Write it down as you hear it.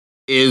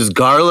Is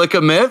garlic a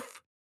myth?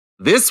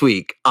 This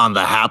week on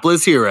The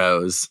Hapless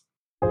Heroes.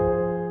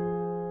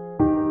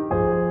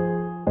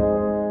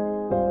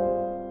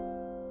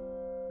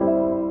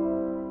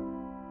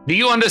 Do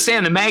you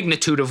understand the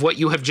magnitude of what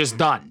you have just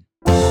done?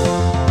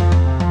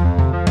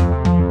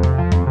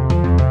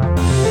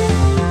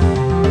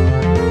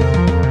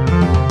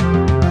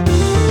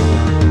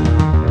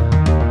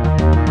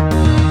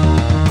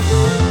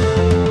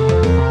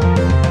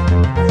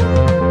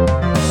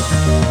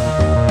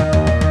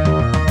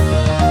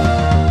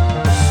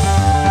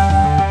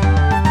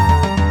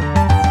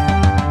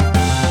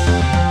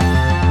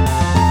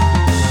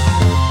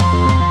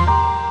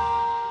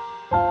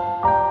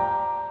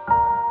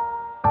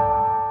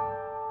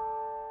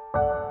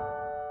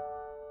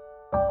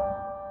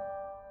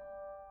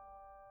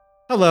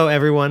 Hello,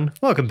 everyone.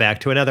 Welcome back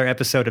to another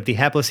episode of the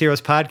Hapless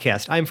Heroes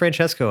podcast. I'm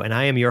Francesco, and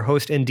I am your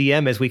host and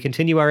DM as we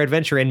continue our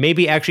adventure and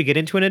maybe actually get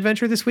into an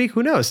adventure this week.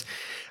 Who knows?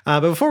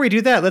 But before we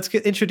do that, let's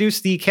introduce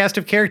the cast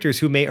of characters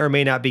who may or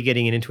may not be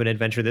getting into an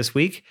adventure this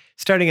week.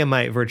 Starting on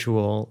my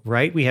virtual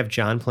right, we have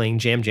John playing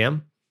Jam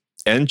Jam.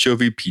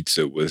 Anchovy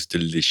pizza was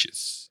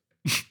delicious.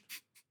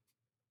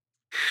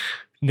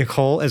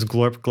 Nicole as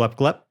Glorp Glup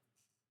Glup.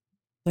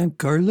 That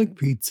garlic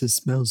pizza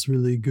smells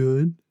really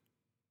good.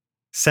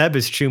 Seb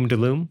as Choom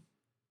Daloom.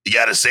 You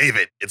gotta save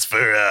it. It's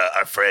for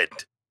our friend.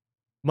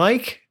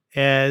 Mike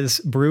as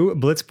Brew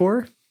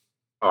Blitzbor.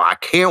 Oh, I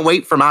can't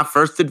wait for my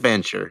first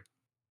adventure.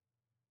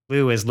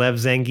 Lou as Lev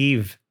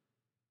Zangiv.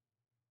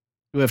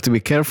 We have to be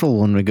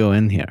careful when we go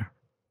in here.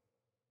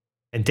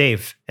 And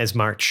Dave as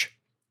March.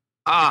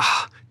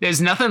 There's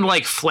nothing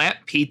like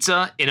flat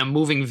pizza in a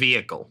moving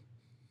vehicle.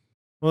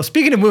 Well,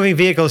 speaking of moving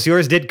vehicles,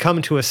 yours did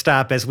come to a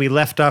stop as we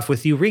left off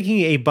with you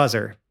ringing a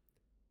buzzer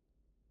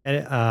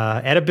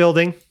at a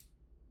building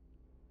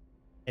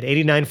at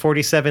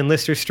 8947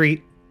 Lister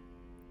Street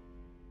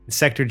in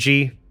Sector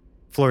G,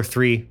 Floor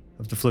 3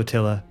 of the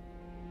Flotilla,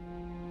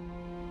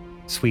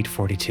 Suite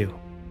 42.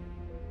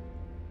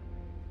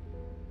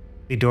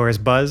 The door is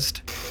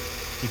buzzed.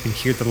 You can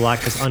hear the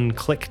lock has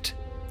unclicked,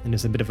 and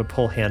there's a bit of a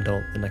pull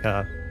handle and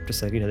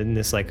in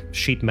this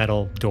sheet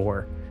metal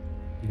door.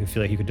 You can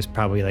feel like you could just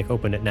probably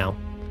open it now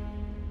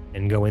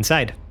and go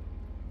inside.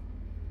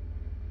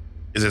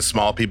 Is it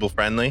small people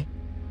friendly?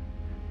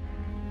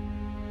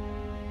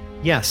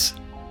 Yes.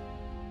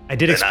 I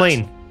did They're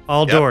explain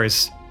all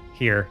doors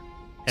here.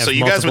 Have So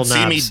you guys would multiple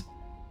see knobs. me.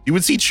 You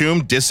would see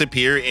Choom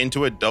disappear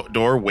into a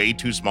door way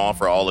too small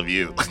for all of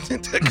you to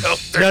go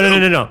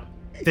through. No.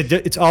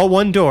 It's all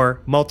one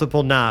door,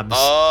 multiple knobs.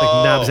 Oh.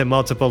 Like knobs at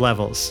multiple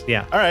levels.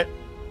 Yeah. All right.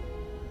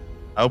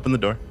 I open the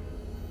door.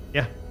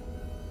 Yeah.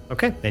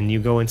 Okay. Then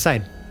you go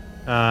inside.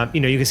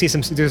 You can see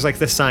there's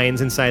the signs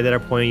inside that are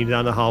pointing you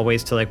down the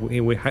hallways to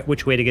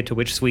which way to get to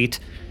which suite.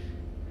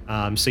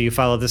 So you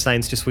follow the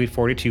signs to Suite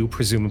 42,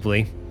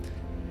 presumably.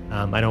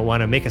 I don't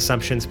want to make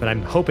assumptions, but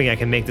I'm hoping I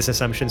can make this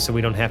assumption so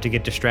we don't have to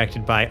get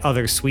distracted by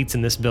other suites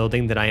in this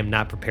building that I am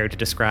not prepared to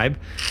describe.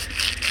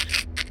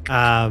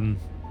 No,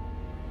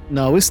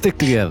 we stick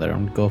together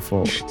and go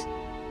forward.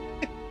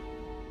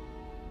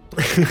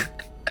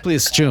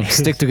 Please, Choom,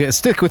 stick together.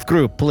 Stick with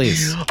group,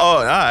 please. Oh,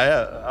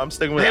 I'm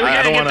sticking with it. Hey, we I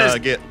gotta don't get want to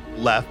this- get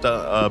left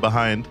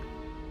behind.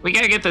 We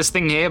gotta get this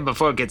thing here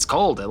before it gets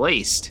cold, at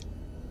least.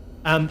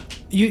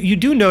 You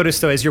do notice,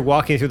 though, as you're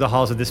walking through the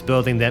halls of this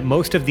building, that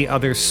most of the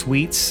other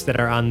suites that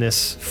are on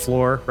this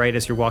floor, right,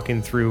 as you're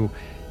walking through,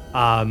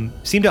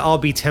 seem to all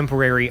be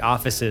temporary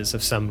offices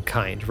of some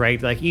kind,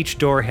 right? Like each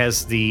door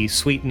has the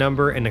suite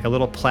number and a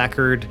little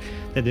placard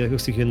that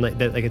looks like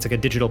it's like a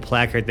digital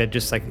placard that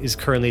just is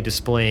currently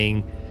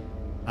displaying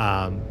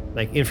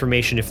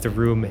information if the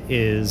room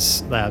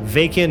is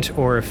vacant,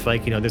 or if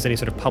there's any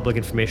sort of public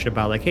information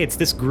about hey, it's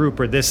this group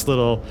or this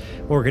little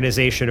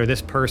organization or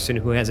this person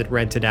who has it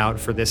rented out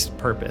for this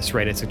purpose,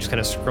 right? It's just kind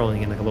of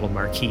scrolling in a little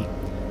marquee.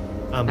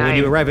 But when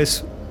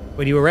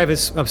you arrive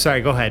as I'm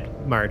sorry, go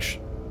ahead, March.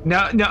 No,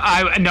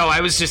 I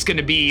was just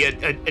gonna be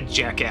a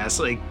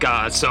jackass,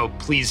 so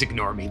please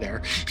ignore me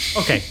there.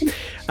 Okay,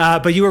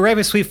 but you arrive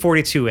at Suite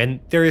 42, and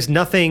there is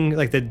nothing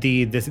like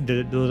the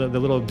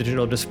little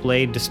digital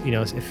display.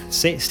 If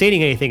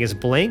stating anything is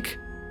blank,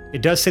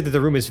 it does say that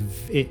the room is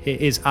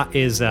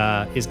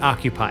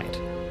occupied.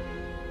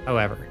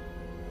 However,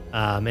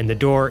 and the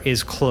door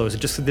is closed.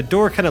 Just the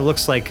door kind of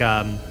looks like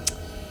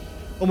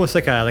almost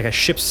like a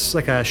ship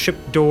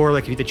door,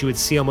 that you would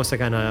see almost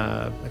on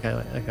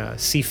a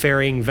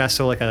seafaring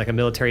vessel, like a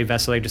military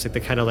vessel, just the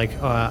kind of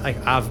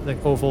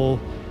oval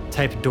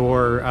type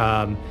door.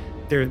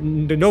 There's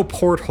no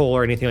porthole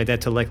or anything like that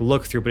to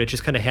look through, but it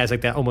just kind of has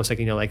that almost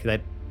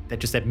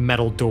that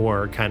metal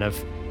door kind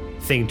of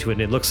thing to it.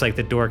 And it looks like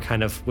the door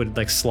kind of would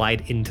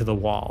slide into the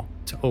wall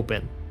to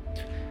open.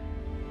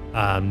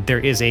 There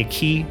is a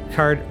key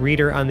card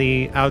reader on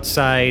the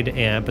outside,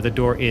 but the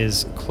door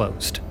is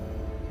closed.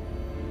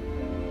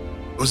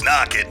 Who's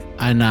knocking?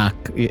 I knock.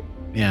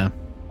 Yeah.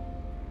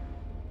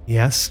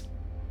 Yes.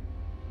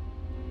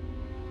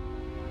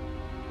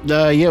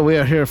 Yeah, we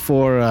are here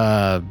for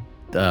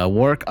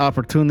work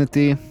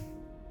opportunity.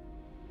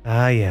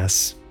 Ah,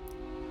 yes.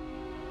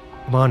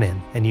 Come on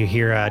in. And you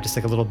hear just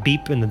like a little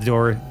beep and the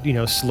door,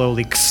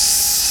 slowly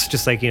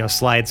just like,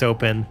 slides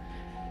open.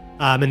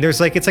 And there's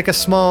like, it's like a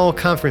small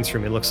conference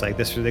room. It looks like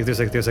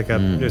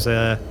there's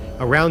a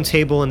round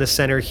table in the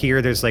center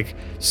here. There's like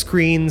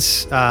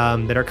screens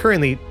that are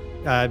currently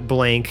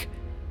blank.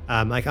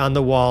 Like on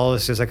the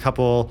walls, there's a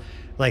couple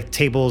like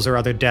tables or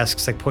other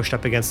desks like pushed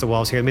up against the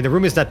walls here. I mean, the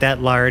room is not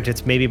that large.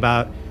 It's maybe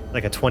about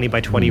like a 20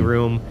 by 20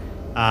 room.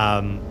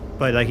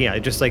 But like, yeah,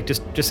 just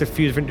a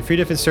few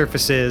different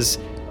surfaces,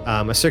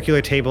 a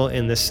circular table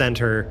in the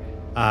center,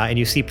 and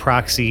you see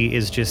Proxy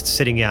is just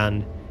sitting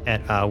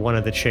at one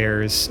of the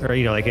chairs, or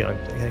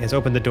has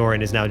opened the door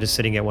and is now just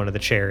sitting at one of the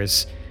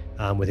chairs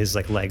with his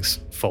like legs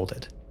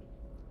folded.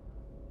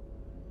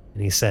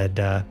 And he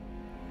said,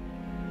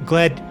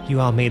 "Glad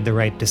you all made the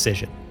right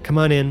decision. Come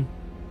on in,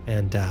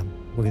 and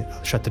we'll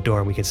shut the door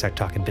and we can start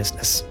talking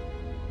business."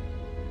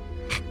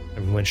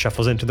 Everyone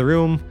shuffles into the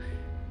room.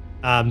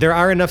 There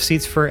are enough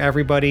seats for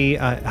everybody.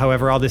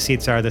 However, all the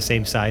seats are the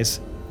same size.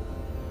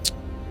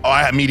 Oh,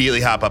 I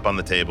immediately hop up on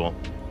the table.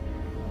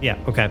 Yeah.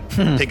 Okay.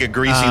 Take a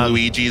greasy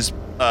Luigi's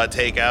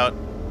takeout.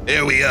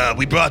 Here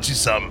we brought you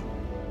some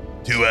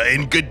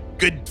in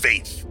good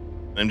faith.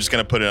 I'm just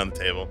gonna put it on the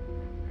table.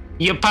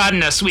 You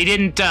pardon us. We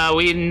didn't know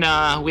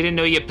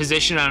your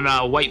position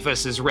on white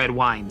versus red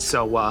wine.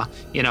 So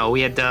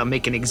we had to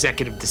make an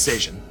executive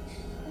decision.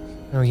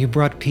 Oh, you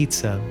brought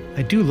pizza.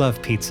 I do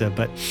love pizza,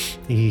 but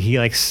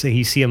you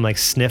see him like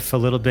sniff a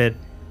little bit.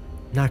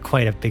 Not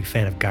quite a big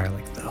fan of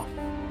garlic though.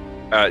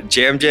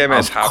 Jam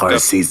has Of hopped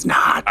course up he's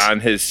not. on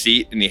his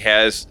seat, and he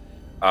has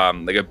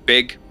like a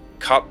big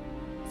cup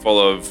full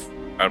of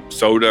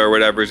soda or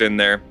whatever's in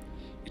there.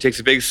 He takes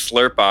a big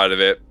slurp out of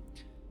it,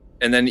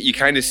 and then you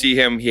kind of see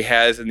him. He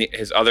has in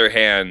his other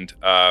hand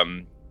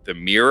the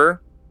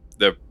mirror,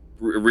 the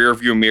rear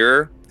view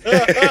mirror,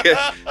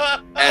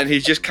 and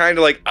he's just kind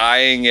of like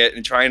eyeing it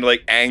and trying to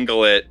like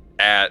angle it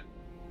at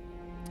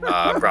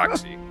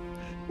Proxy.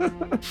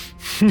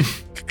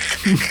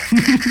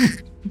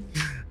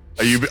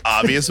 Are you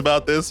obvious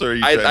about this, or are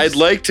you? I'd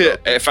like to,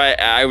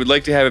 I would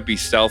like to have it be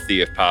stealthy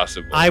if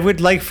possible. I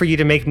would like for you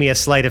to make me a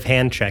sleight of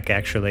hand check,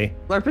 actually.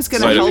 Larp is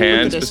going to help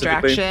with the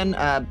distraction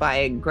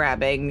by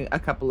grabbing a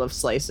couple of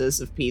slices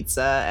of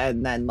pizza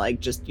and then, like,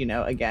 just,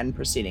 again,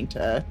 proceeding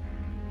to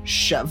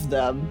shove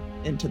them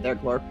into their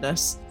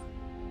glorpness.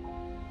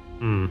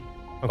 Okay.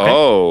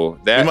 Oh,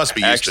 that must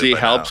be used to actually it by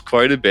helps now.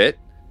 quite a bit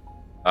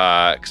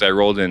because I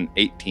rolled an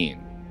 18.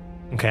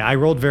 Okay, I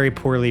rolled very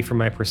poorly for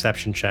my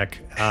perception check.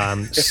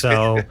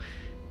 No,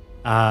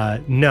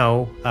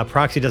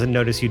 Proxy doesn't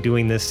notice you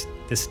doing this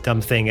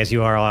dumb thing as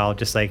you are all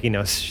just like,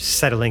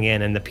 settling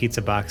in and the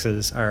pizza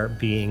boxes are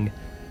being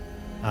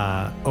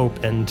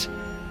opened.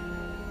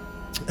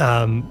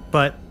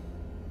 But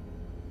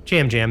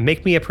Jam,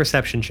 make me a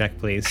perception check,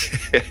 please.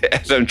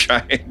 As I'm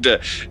trying to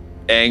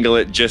angle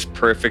it just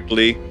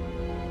perfectly.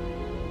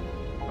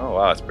 Oh,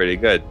 wow, it's pretty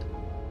good.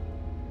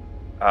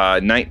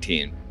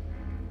 19.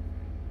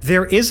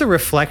 There is a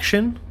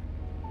reflection.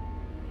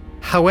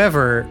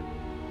 However,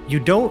 you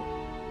don't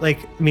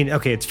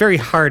it's very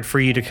hard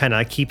for you to kind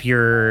of keep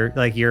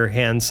your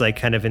hands like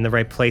kind of in the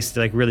right place to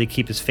like really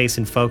keep his face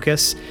in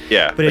focus.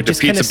 Yeah, but it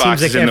just kind of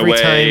seems like in the every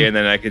way, time, and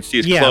then I can see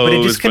his yeah, clothes. but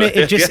it just kind of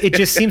it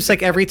just seems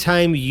like every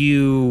time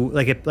you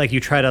you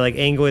try to like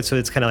angle it so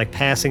it's kind of like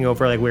passing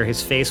over like where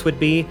his face would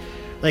be,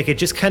 like it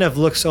just kind of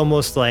looks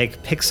almost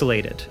like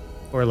pixelated.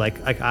 Or like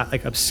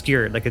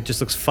obscured, like it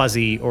just looks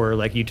fuzzy, or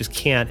like you just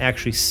can't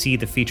actually see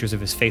the features of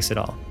his face at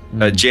all.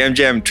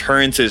 Jam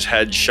turns his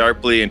head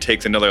sharply and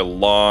takes another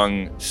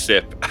long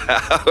sip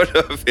out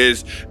of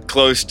his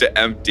close to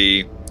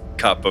empty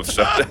cup of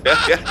soda.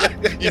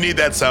 You need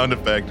that sound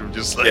effect of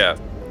just like. Yeah.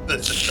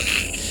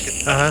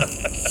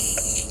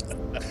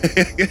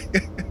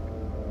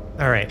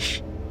 All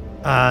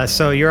right.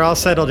 So you're all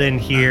settled in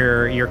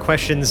here. Your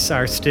questions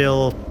are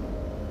still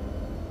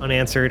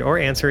unanswered or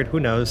answered, who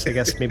knows? I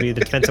guess maybe it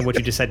depends on what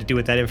you decide to do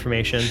with that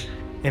information.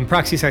 And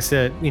Proxy starts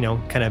to,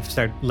 kind of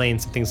start laying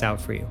some things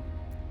out for you.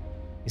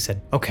 He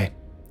said, okay,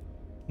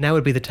 now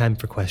would be the time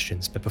for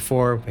questions. But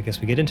before, I guess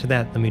we get into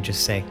that, let me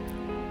just say,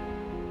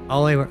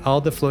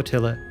 all the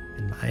flotilla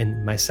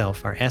and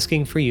myself are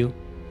asking for you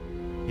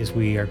is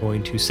we are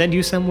going to send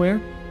you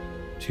somewhere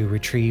to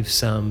retrieve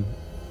some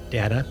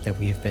data that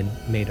we have been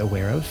made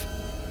aware of.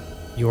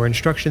 Your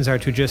instructions are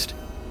to just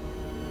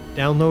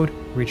download,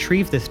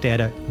 retrieve this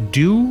data,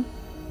 do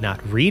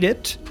not read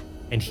it.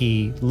 And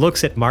he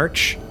looks at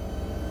March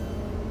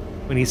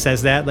when he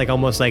says that, like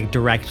almost like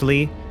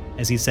directly,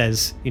 as he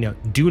says,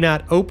 do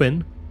not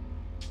open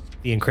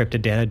the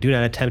encrypted data, do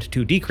not attempt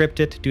to decrypt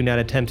it, do not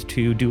attempt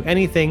to do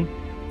anything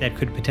that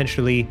could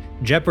potentially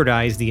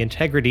jeopardize the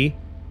integrity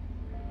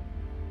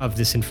of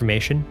this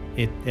information.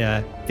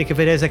 Think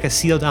of it as like a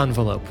sealed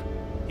envelope.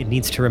 It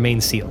needs to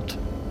remain sealed.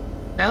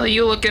 Hell are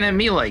you looking at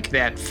me like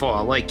that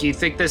for? Like, you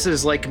think this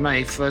is like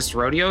my first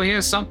rodeo here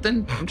or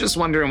something? I'm just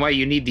wondering why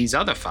you need these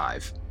other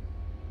 5.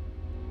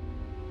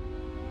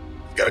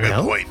 Got a good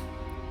point.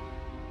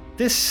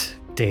 This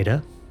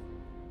data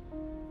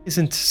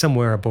isn't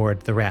somewhere aboard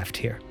the raft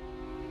here.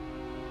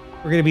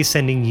 we're going to be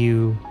sending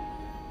you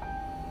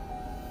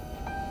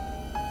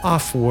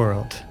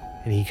off-world.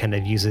 And he kind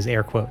of uses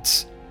air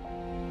quotes.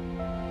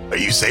 Are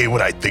you saying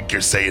what I think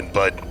you're saying,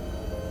 bud?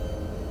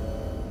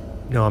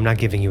 No, I'm not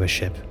giving you a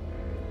ship.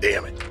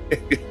 Damn it.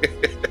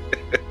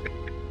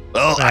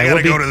 Well, I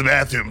gotta go to the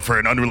bathroom for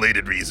an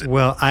unrelated reason.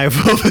 Well, I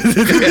will.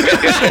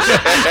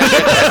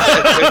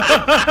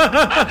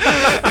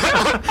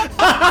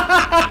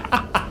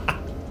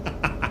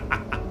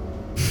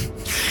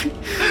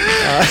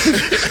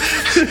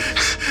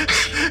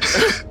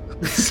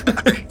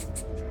 Sorry.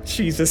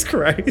 Jesus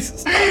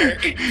Christ.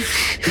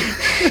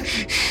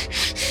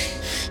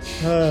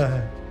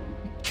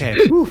 Okay.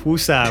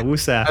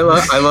 Woosa.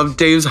 I love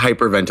Dave's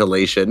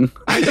hyperventilation.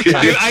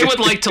 I would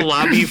like to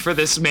lobby for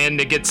this man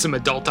to get some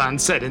adult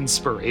onset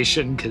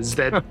inspiration, because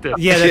that's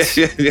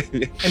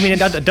I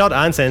mean, adult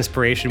onset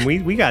inspiration.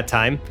 We got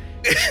time.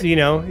 You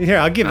know, here,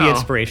 I'll give you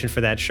inspiration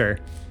for that. Sure.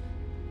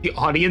 The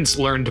audience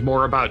learned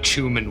more about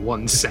Choom in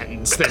one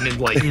sentence than in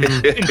like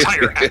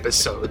entire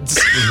episodes.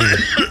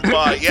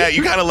 Well, yeah,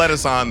 you gotta let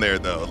us on there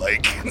though.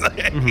 Like,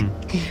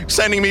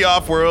 sending me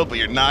off world, but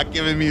you're not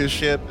giving me a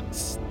ship.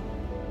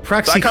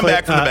 Proxy so I come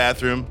back from the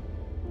bathroom.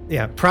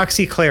 Yeah,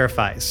 Proxy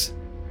clarifies.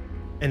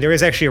 And there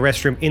is actually a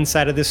restroom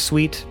inside of this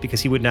suite because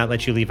he would not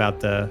let you leave out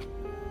the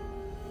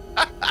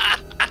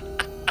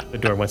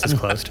door once it's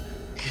closed.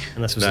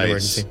 Unless it was an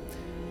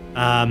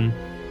emergency.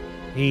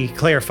 He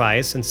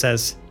clarifies and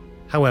says,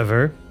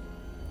 however,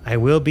 the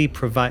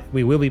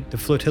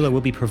flotilla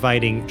will be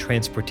providing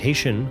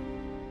transportation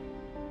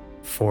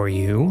for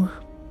you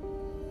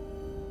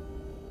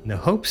in the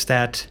hopes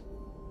that,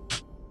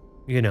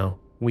 we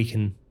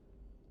can.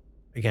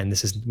 Again,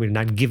 we're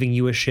not giving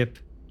you a ship.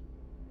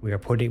 We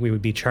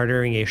would be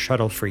chartering a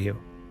shuttle for you.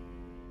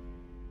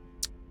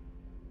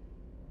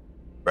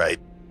 Right.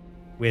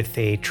 With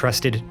a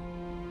trusted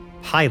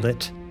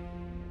pilot,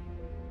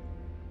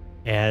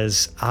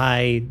 as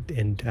I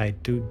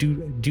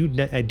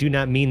do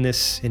not mean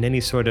this in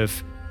any sort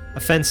of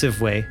offensive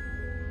way,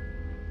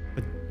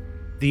 but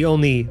the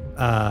only,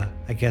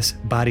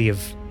 body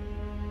of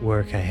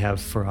work I have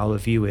for all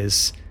of you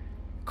is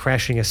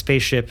crashing a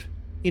spaceship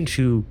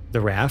into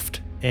the raft,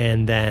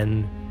 and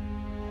then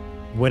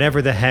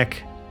whatever the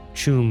heck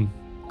Choom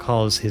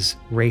calls his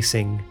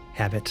racing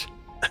habit.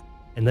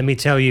 And let me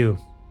tell you,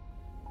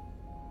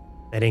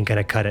 that ain't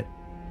gonna cut it.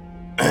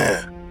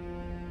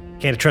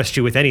 Can't trust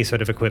you with any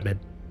sort of equipment.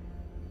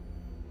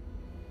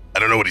 I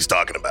don't know what he's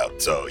talking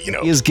about, so, He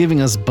is giving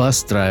us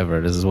bus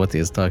driver. This is what he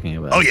is talking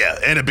about. Oh, yeah,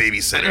 and a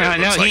babysitter.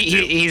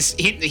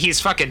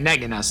 He's fucking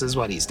negging us is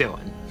what he's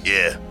doing.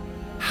 Yeah.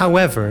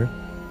 However,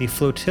 the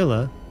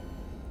flotilla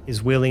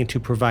is willing to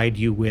provide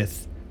you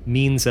with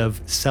means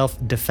of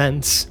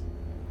self-defense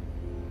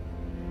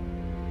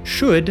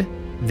should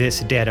this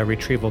data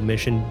retrieval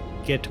mission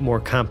get more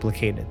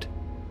complicated.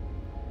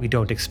 We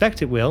don't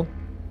expect it will,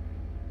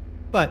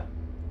 but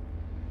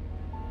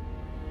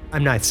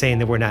I'm not saying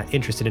that we're not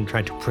interested in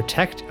trying to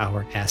protect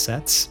our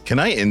assets. Can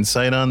I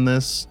insight on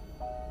this?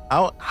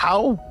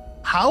 How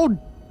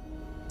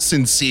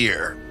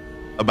sincere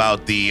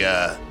about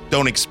the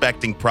don't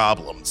expecting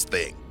problems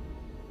thing?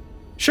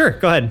 Sure,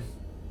 go ahead.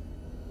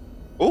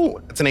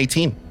 Oh, it's an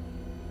 18.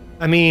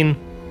 I mean,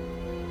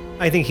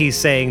 I think he's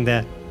saying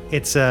that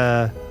it's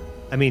a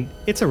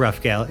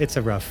rough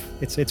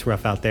it's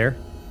rough out there,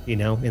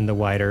 in the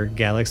wider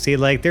galaxy.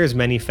 Like, there's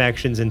many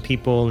factions and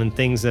people and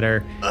things that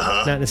are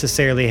not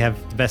necessarily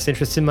have the best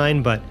interests in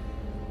mind, but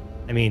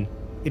I mean,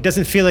 it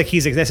doesn't feel like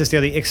he's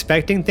necessarily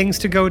expecting things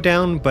to go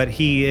down, but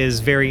he is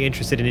very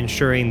interested in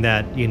ensuring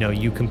that,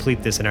 you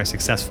complete this and are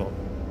successful.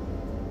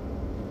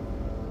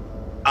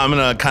 I'm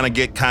gonna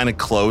get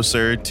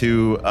closer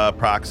to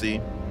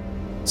Proxy.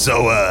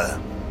 So,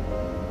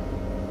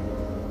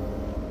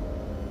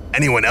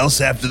 anyone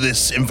else after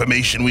this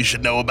information we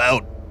should know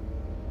about?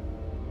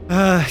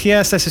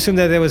 Yes, I assume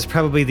that was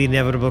probably the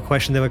inevitable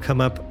question that would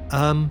come up.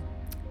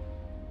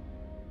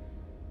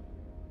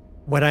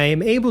 What I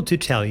am able to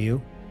tell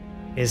you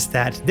is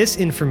that this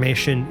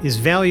information is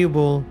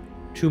valuable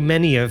to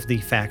many of the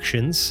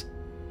factions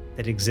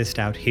that exist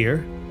out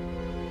here.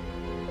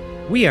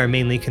 We are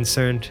mainly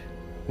concerned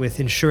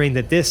with ensuring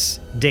that this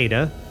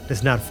data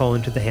does not fall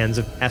into the hands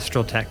of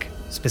Astral Tech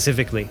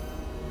specifically.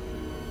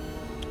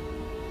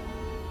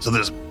 So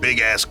there's a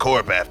big-ass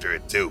corp after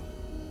it, too.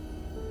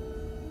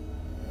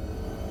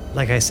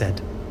 Like I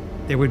said,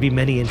 there would be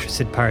many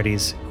interested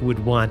parties who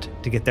would want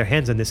to get their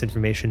hands on this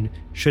information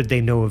should they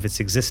know of its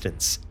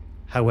existence.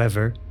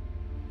 However,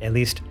 at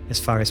least as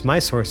far as my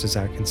sources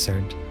are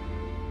concerned,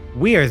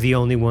 we are the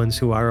only ones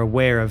who are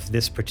aware of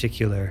this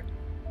particular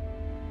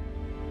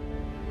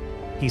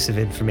piece of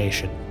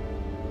information.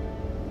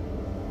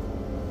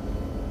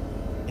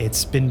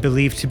 It's been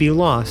believed to be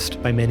lost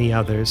by many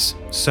others,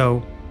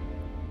 so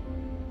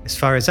as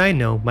far as I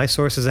know, my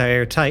sources are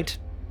airtight,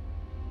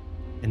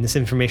 and this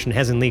information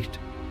hasn't leaked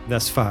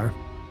thus far.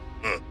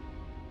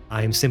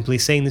 I am simply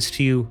saying this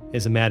to you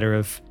as a matter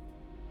of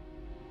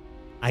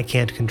I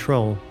can't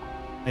control.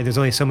 There's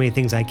only so many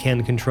things I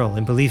can control,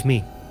 and believe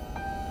me,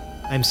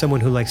 I'm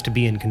someone who likes to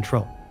be in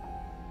control.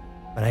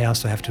 but I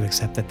also have to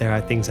accept that there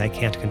are things I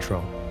can't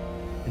control.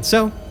 And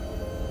so,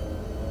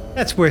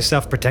 that's where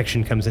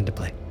self-protection comes into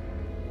play.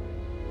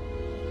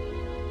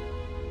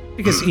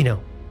 Because,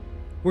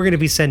 we're going to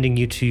be sending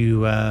you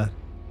to a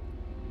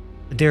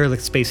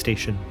derelict space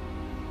station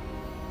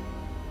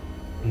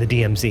in the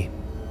DMZ.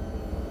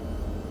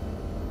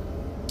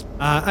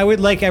 I would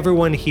like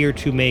everyone here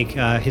to make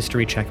a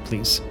history check,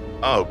 please.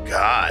 Oh,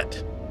 God.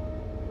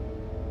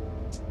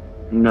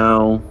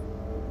 No.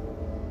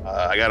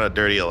 I got a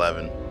dirty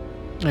 11.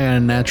 And a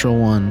natural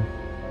 1.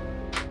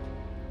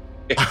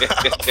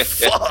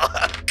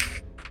 Fuck.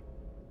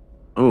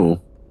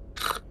 Oh.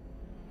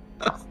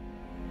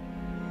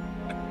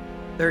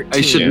 13.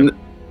 I shouldn't.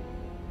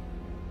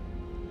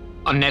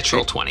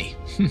 Unnatural 20.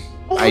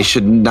 I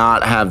should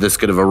not have this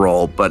good of a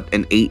roll, but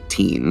an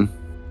 18.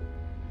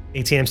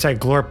 18. I'm sorry,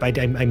 Glorp.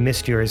 I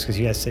missed yours because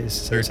you guys said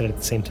it at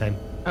the same time.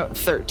 Oh,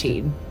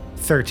 13.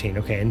 13.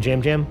 Okay, and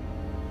Jam Jam.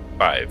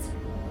 5.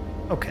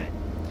 Okay.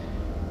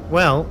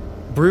 Well,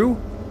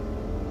 Brew,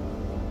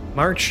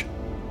 March.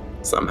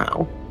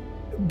 Somehow.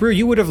 Brew,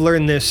 you would have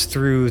learned this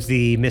through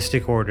the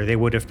Mystic Order. They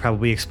would have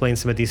probably explained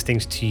some of these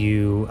things to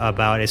you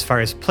about as far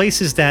as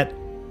places that,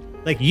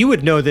 like, you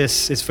would know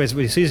this as soon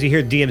as you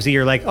hear DMZ,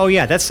 you're like, oh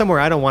yeah, that's somewhere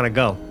I don't want to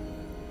go.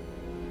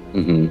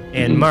 Mm-hmm.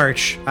 And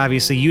March,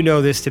 obviously, you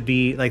know this to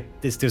be like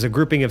this. There's a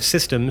grouping of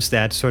systems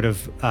that sort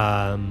of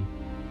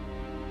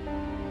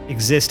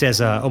exist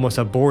as almost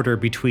a border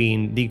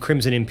between the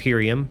Crimson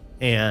Imperium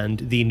and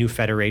the New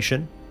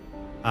Federation,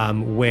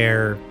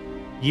 where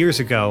years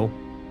ago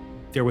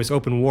there was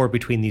open war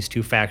between these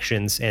two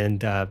factions,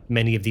 and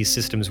many of these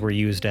systems were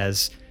used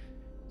as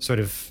sort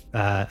of,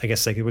 I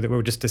guess, like,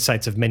 were just the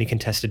sites of many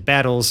contested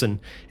battles and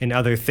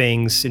other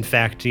things. In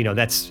fact,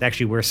 that's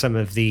actually where some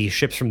of the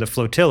ships from the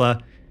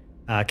flotilla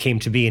came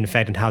to be. In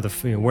fact, and how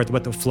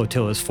what the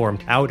flotilla is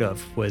formed out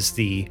of was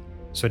the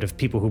sort of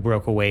people who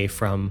broke away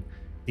from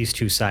these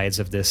two sides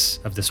of this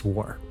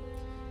war.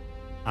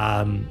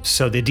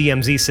 So the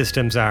DMZ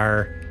systems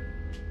are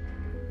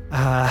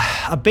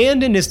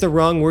abandoned is the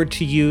wrong word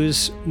to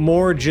use.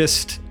 More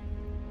just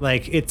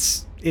like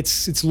it's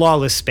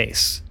lawless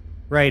space,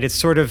 right? It's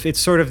sort of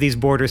these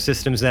border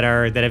systems that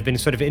have been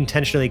sort of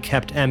intentionally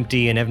kept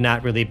empty and have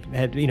not really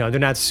had, they're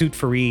not suited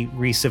for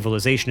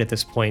re-civilization at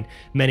this point.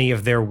 Many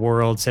of their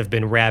worlds have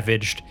been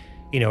ravaged,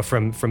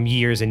 from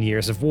years and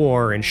years of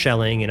war and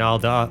shelling and all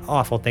the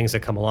awful things that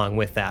come along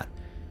with that.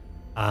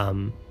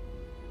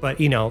 But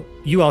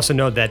you also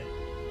know that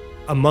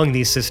among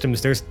these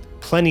systems, there's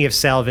plenty of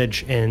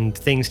salvage and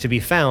things to be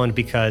found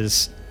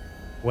because,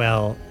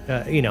 well,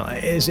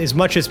 as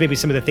much as maybe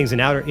some of the things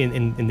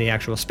in the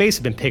actual space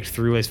have been picked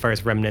through as far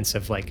as remnants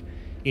of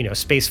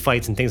space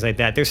fights and things like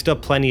that, there's still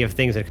plenty of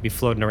things that could be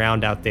floating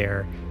around out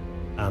there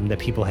that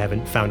people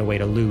haven't found a way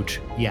to loot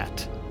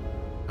yet,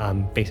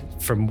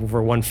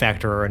 for one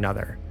factor or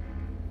another.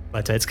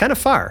 But it's kind of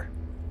far.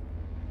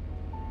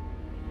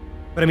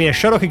 But I mean, a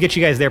shuttle could get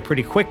you guys there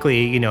pretty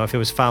quickly, if it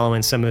was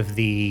following some of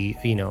the,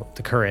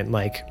 the current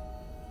like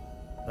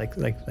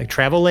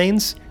travel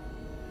lanes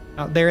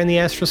out there in the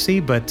astral sea.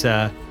 But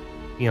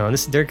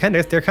they're kind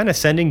of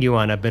sending you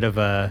on a bit of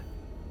a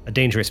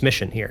dangerous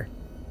mission here,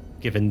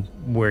 given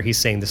where he's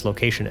saying this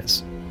location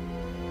is.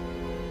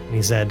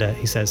 And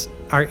he says,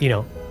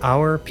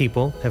 our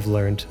people have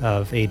learned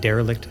of a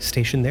derelict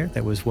station there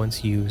that was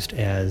once used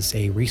as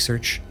a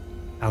research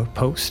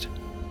outpost.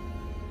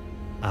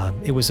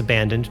 It was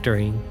abandoned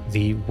during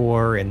the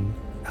war, and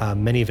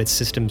many of its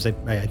systems,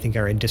 I think,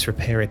 are in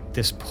disrepair at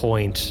this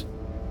point,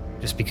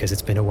 just because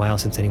it's been a while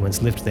since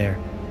anyone's lived there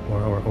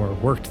or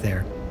worked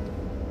there.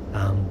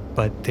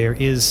 But there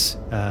is,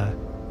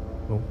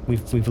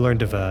 we've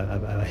learned of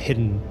a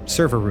hidden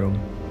server room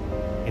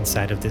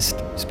inside of this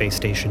space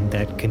station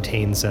that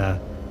contains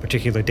a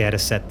particular data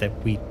set that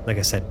we, like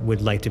I said,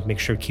 would like to make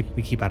sure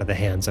we keep out of the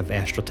hands of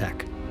Astral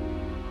Tech.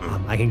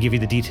 I can give you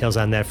the details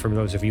on that for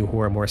those of you who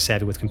are more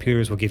savvy with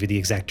computers. We'll give you the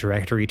exact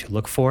directory to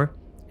look for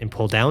and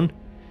pull down.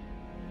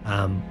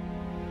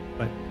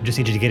 But just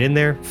need you to get in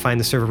there, find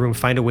the server room,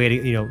 find a way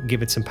to,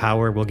 give it some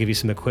power. We'll give you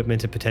some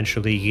equipment to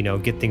potentially,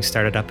 get things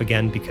started up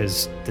again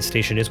because the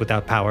station is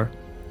without power.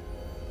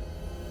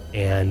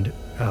 And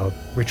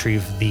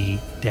retrieve the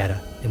data,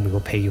 and we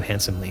will pay you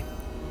handsomely.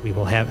 We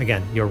will have,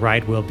 again, your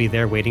ride will be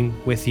there waiting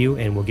with you,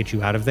 and we'll get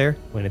you out of there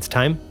when it's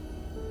time.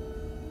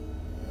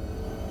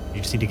 You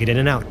just need to get in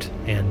and out,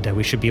 and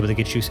we should be able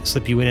to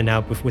slip you in and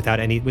out without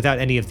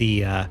any of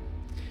the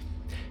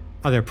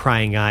other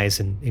prying eyes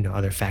and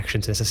other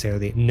factions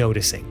necessarily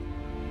noticing.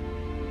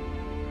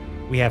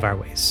 We have our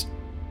ways.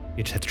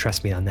 You just have to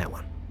trust me on that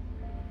one.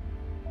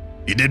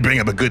 You did bring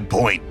up a good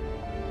point.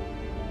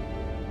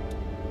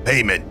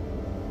 Payment.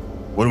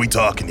 What are we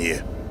talking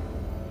here?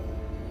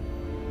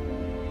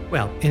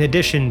 Well, in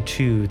addition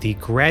to the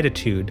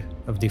gratitude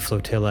of the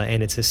flotilla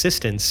and its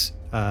assistance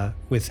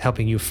with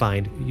helping you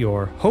find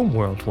your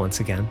homeworld once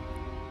again,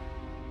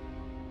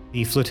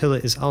 the flotilla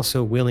is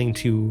also willing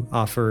to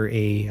offer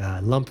a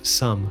lump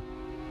sum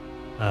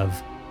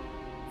of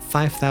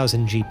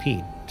 5,000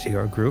 GP to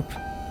your group.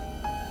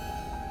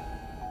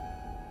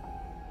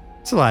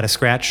 It's a lot of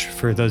scratch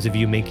for those of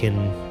you making.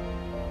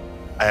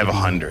 I have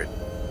 100.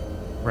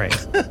 Right.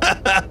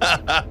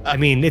 I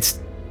mean, it's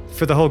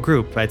for the whole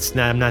group. It's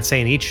not. I'm not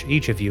saying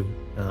each of you,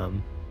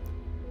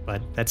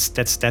 but that's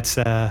it's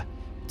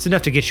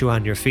enough to get you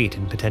on your feet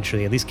and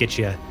potentially at least get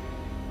you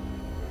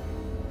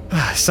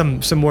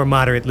some more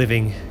moderate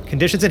living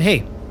conditions. And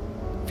hey,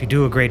 if you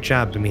do a great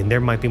job, I mean,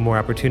 there might be more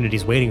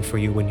opportunities waiting for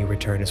you when you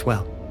return as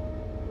well.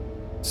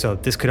 So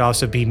this could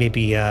also be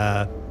maybe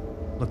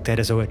looked at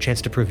as a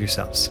chance to prove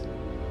yourselves.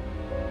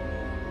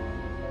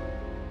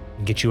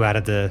 And get you out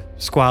of the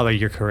squalor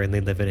you're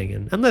currently living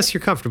in. Unless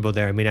you're comfortable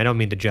there. I mean, I don't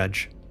mean to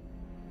judge.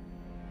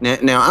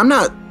 Now, I'm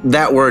not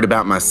that worried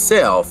about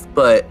myself,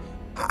 but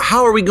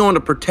how are we going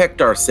to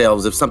protect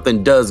ourselves if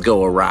something does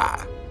go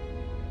awry?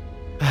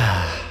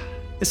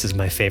 This is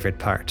my favorite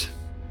part.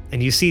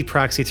 And you see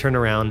Proxy turn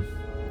around,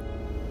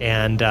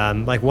 and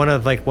one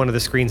of the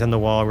screens on the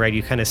wall, right?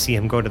 You kind of see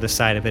him go to the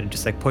side of it and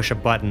just like push a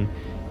button,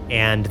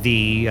 and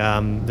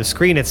the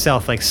screen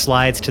itself like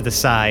slides to the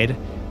side,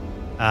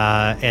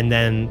 and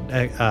then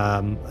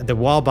the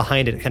wall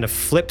behind it kind of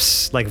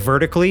flips like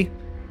vertically,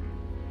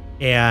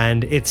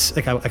 and it's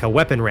like a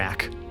weapon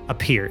rack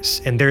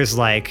appears, and there's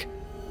like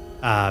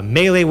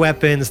melee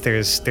weapons,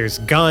 there's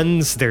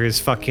guns, there's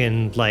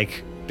fucking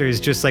like.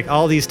 There's just like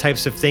all these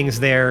types of things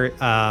there.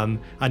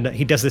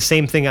 He does the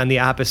same thing on the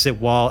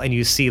opposite wall, and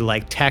you see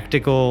like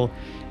tactical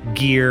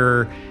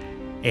gear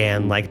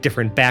and like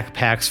different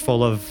backpacks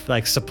full of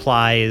like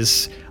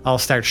supplies all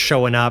start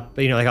showing up,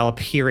 like all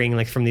appearing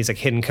like from these like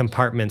hidden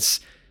compartments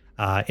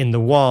in the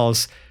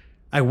walls.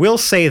 I will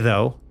say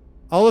though,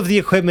 all of the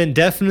equipment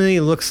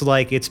definitely looks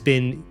like it's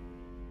been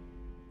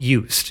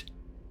used.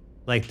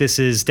 Like this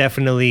is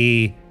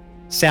definitely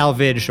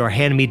salvaged or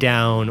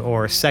hand-me-down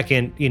or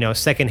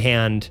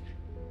second-hand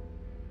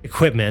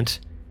equipment,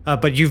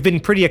 but you've been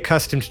pretty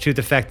accustomed to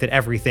the fact that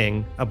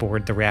everything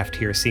aboard the raft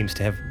here seems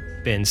to have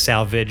been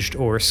salvaged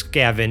or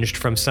scavenged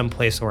from some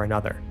place or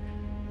another.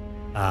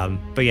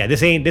 But yeah,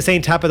 this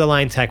ain't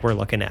top-of-the-line tech we're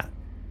looking at.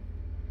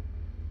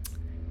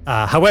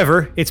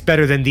 However, it's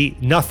better than the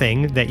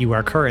nothing that you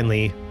are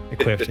currently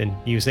equipped and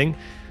using.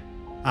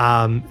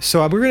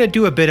 So we're gonna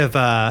do a bit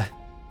of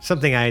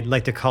something I'd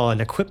like to call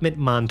an equipment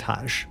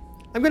montage.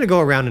 I'm going to go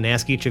around and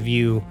ask each of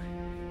you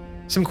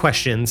some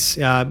questions.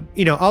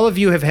 All of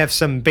you have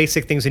some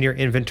basic things in your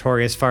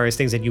inventory as far as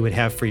things that you would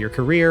have for your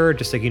career,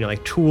 just like,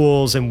 like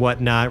tools and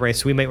whatnot, right?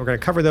 So we're going to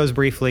cover those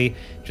briefly,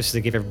 just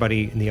to give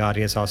everybody in the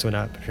audience also an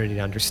opportunity to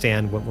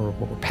understand what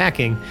we're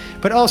packing,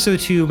 but also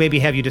to maybe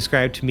have you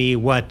describe to me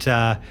what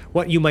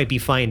you might be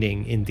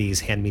finding in these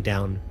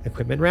hand-me-down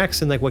equipment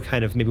racks and like what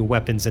kind of maybe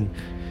weapons and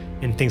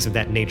things of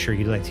that nature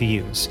you'd like to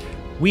use.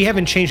 We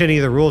haven't changed any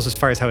of the rules as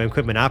far as how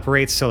equipment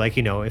operates. So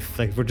if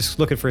we're just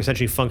looking for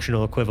essentially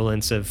functional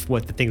equivalents of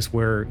what the things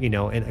were,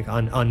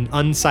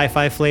 on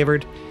sci-fi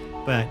flavored,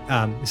 but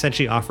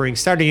essentially offering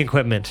starting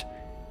equipment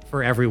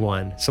for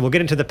everyone. So we'll get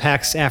into the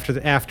packs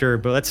after,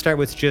 but let's start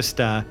with just,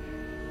 I'm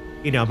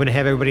going to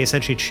have everybody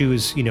essentially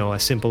choose, a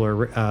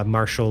simpler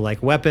martial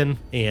like weapon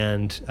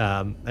and,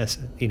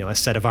 a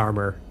set of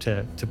armor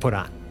to put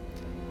on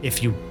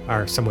if you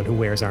are someone who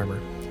wears armor.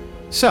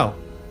 So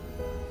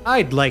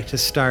I'd like to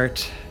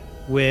start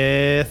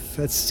with,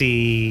 let's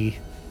see.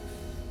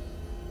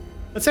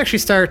 Let's actually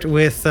start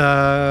with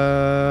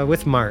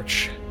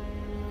March.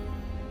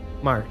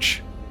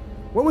 March.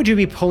 What would you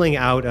be pulling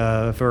out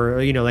of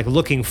or, like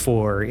looking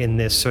for in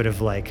this sort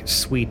of like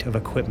suite of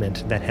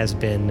equipment that has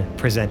been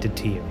presented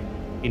to you?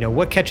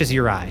 What catches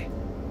your eye?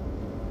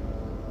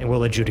 And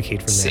we'll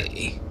adjudicate from there.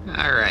 See.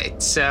 All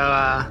right.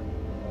 So,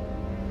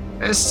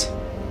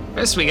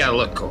 First, we gotta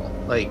look cool.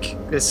 Like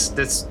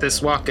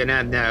this walking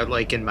in there,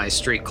 like in my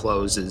street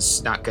clothes,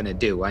 is not gonna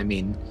do. I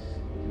mean,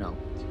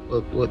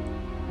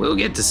 we'll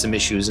get to some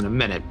issues in a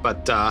minute,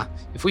 but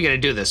if we're gonna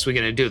do this, we're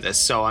gonna do this.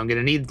 So I'm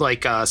gonna need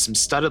like some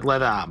studded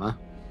leather armor.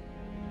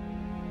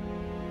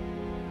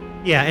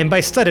 Yeah, and by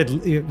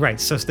studded, right?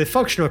 So the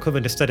functional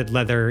equivalent to studded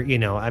leather,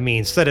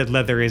 studded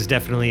leather is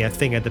definitely a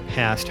thing of the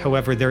past.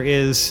 However, there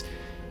is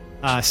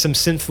some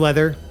synth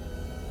leather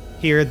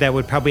here that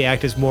would probably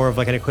act as more of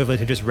like an equivalent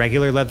to just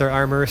regular leather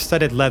armor.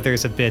 Studded leather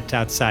is a bit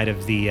outside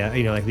of the,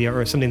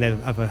 or something that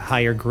of a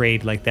higher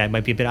grade like that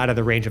might be a bit out of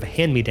the range of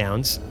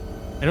hand-me-downs.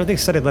 I don't think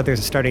studded leather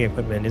is a starting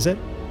equipment, is it?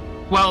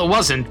 Well, it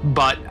wasn't,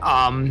 but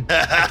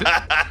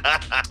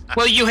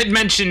well, you had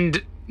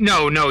mentioned.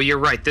 No, you're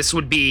right. This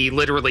would be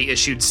literally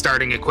issued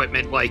starting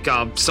equipment. Like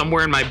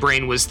somewhere in my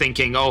brain was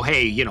thinking, oh,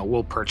 hey,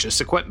 we'll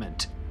purchase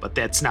equipment. But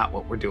that's not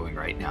what we're doing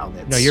right now.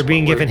 No, you're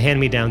being given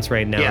hand-me-downs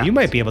right now. Yeah. You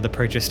might be able to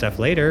purchase stuff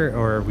later,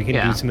 or we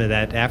can do some of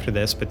that after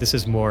this, but this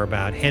is more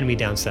about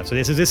hand-me-down stuff. So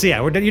you're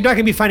not going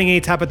to be finding any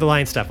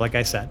top-of-the-line stuff, like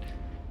I said.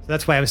 So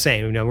that's why I'm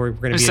saying, we're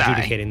going to be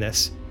adjudicating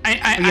this.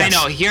 I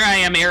know. Here I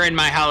am airing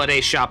my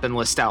holiday shopping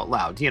list out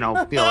loud.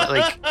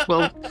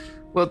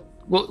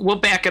 We'll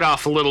back it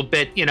off a little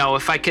bit.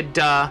 If I could,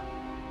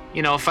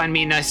 find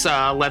me a nice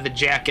leather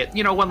jacket.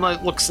 One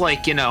that looks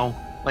like,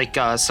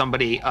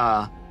 somebody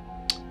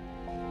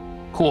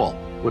cool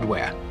would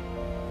wear.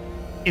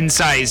 In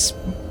size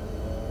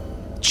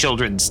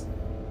children's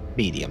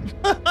medium.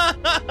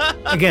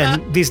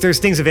 Again, there's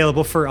things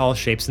available for all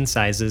shapes and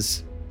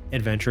sizes.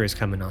 Adventurers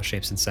come in all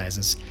shapes and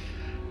sizes.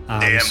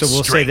 So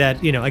we'll say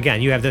that,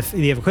 again, you have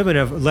the equipment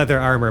of leather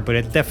armor, but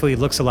it definitely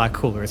looks a lot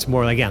cooler. It's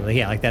more like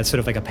that sort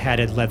of like a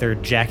padded leather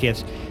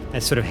jacket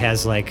that sort of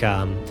has like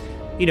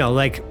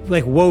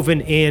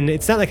woven in.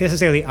 It's not like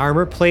necessarily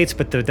armor plates,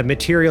 but the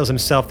materials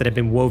themselves that have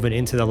been woven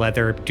into the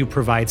leather do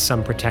provide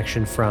some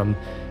protection from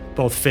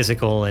both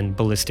physical and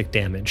ballistic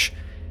damage.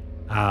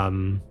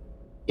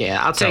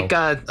 Yeah, I'll take,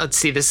 let's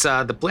see, this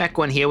the black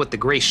one here with the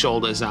gray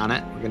shoulders on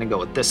it. We're going to go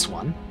with this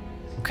one.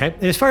 Okay.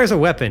 And as far as a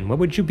weapon, what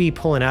would you be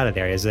pulling out of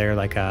there? Is there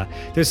like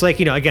there's like,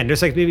 again,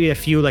 there's like maybe a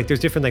few, like there's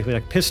different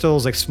like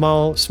pistols, like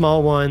small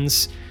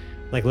ones,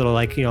 like little,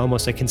 like,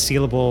 almost like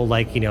concealable,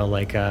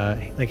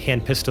 like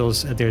hand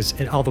pistols. There's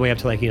all the way up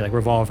to like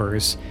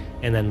revolvers,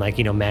 and then like,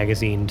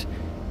 magazined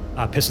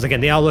pistols. Again,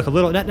 they all look a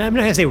little, I'm not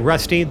gonna say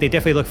rusty. They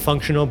definitely look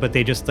functional, but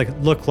they just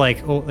look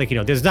like,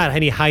 there's not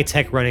any high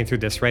tech running through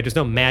this, right? There's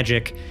no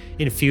magic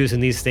infused in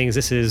these things.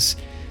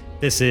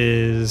 This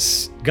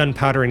is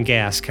gunpowder and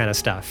gas kind of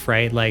stuff,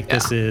 right? Like,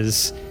 This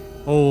is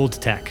old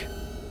tech.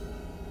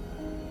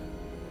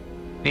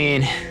 I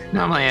mean,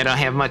 normally I don't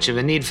have much of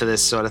a need for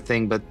this sort of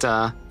thing, but,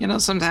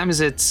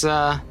 sometimes it's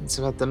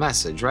about the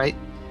message, right?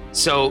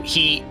 So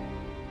he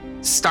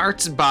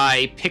starts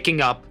by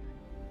picking up,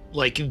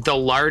 like, the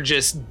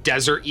largest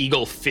Desert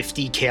Eagle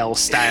 50 cal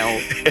style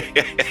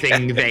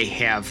thing they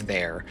have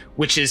there,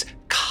 which is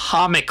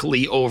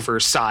comically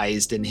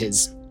oversized in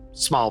his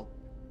small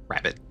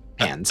rabbit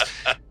hands.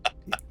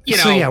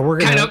 We're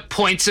kind of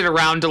points it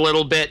around a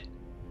little bit,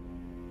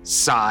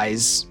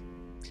 sighs,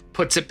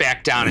 puts it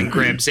back down, and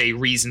grabs a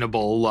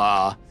reasonable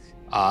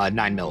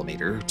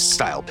 9mm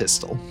style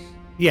pistol.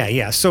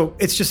 Yeah. So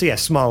it's just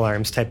small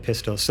arms type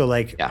pistol. So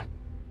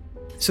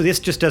so this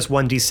just does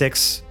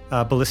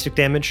 1d6 ballistic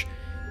damage,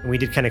 and we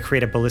did kind of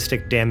create a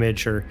ballistic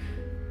damage or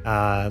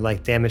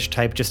damage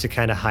type just to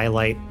kind of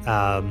highlight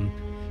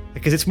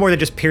because it's more than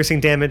just piercing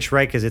damage,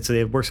 right? Because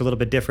it works a little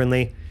bit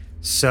differently.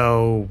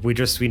 So we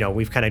just,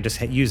 we've kind of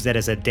just used that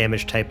as a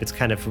damage type. It's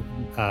kind of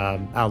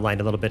outlined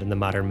a little bit in the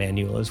modern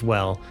manual as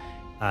well.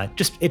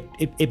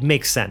 It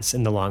makes sense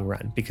in the long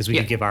run because we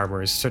can give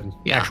armors certain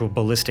actual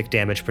ballistic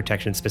damage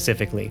protection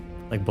specifically,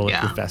 like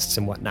bulletproof vests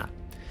and whatnot.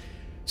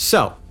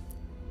 So,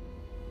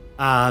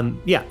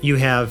 you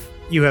have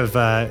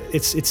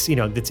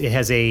it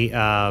has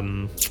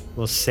a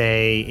we'll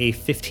say a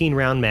 15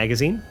 round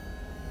magazine,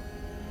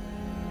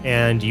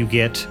 and you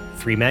get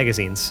 3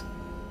 magazines.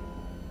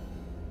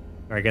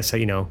 Or I guess,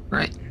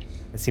 right.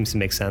 It seems to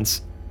make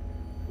sense.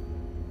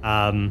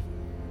 So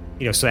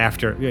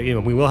after,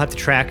 we will have to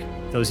track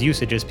those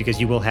usages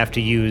because you will have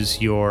to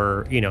use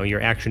your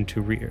action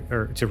to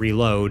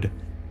reload,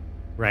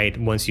 right?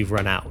 Once you've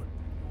run out.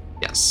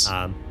 Yes.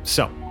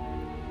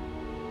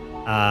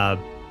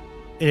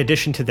 In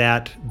addition to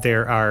that,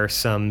 there are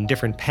some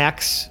different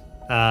packs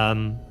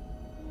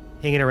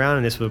hanging around,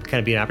 and this will kind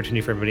of be an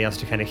opportunity for everybody else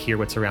to kind of hear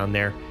what's around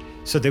there.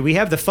 So that we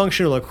have the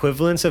functional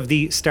equivalents of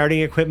the starting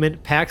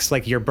equipment packs,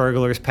 like your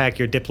burglar's pack,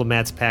 your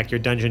diplomat's pack, your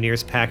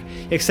dungeoneer's pack,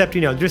 except,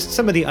 just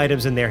some of the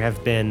items in there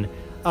have been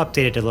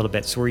updated a little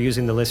bit. So we're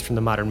using the list from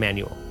the modern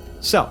manual.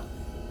 So,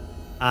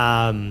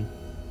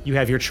 you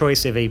have your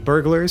choice of a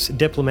burglar's,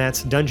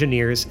 diplomats,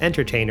 dungeoneers,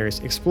 entertainers,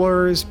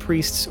 explorers,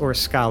 priests, or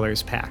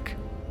scholars pack.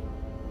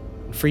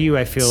 For you,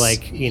 I feel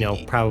like,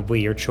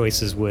 probably your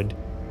choices would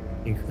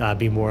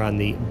be more on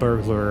the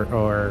burglar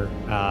or,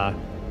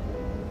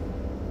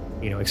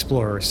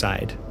 explorer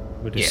side,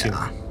 would assume,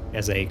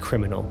 as a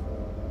criminal.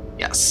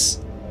 Yes.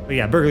 But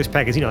yeah, burglar's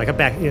pack is, like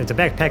it's a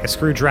backpack, a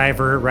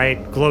screwdriver,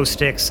 right? Glow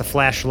sticks, a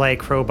flashlight,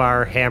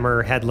 crowbar,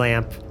 hammer,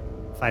 headlamp,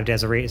 5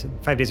 days of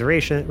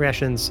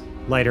rations,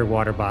 lighter,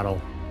 water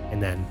bottle,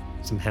 and then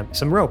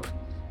some rope.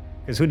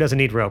 Because who doesn't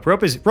need rope?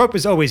 Rope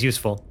is always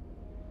useful.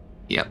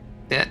 Yep,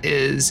 that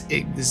is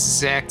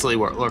exactly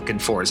what we're looking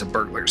for as a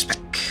burglar's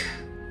pack.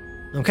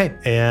 Okay,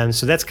 and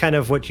so that's kind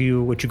of what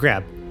you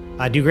grab.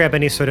 Do you grab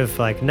any sort of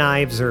like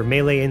knives or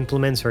melee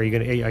implements, or are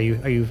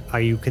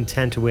you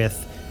content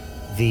with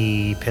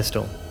the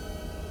pistol?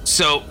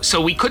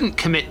 So we couldn't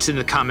commit to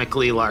the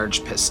comically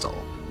large pistol.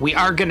 We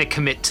are going to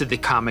commit to the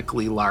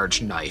comically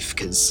large knife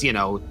because,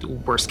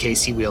 worst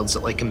case, he wields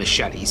it like a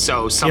machete.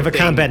 So something. You have a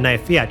combat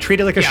knife. Yeah, treat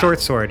it like a short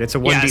sword. It's a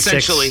 1d6.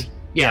 Essentially.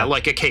 Yeah,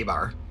 like a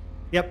K-bar.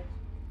 Yep.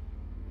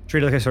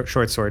 Treat it like a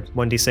short sword.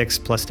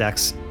 1d6 plus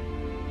dex.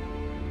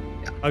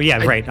 Yeah. Oh,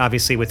 yeah, right.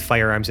 Obviously, with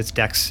firearms, it's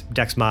dex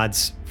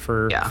mods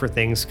for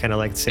things, kind of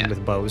like same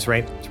with bows,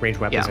 right? It's ranged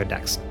weapons or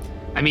dex.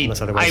 I mean,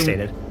 unless otherwise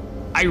stated.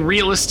 I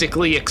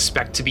realistically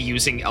expect to be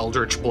using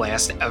Eldritch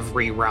Blast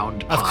every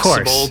round possible, of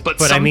course, but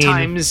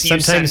sometimes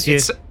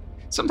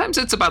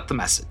it's about the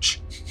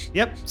message.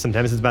 Yep,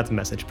 sometimes it's about the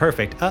message.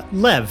 Perfect.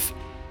 Lev,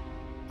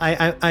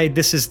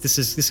 this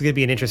is going to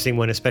be an interesting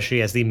one,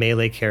 especially as the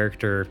melee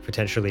character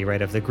potentially,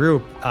 right, of the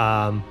group.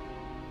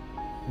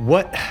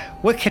 What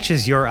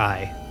catches your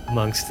eye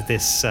amongst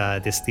these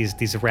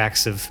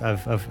racks of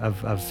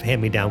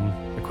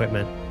hand-me-down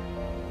equipment?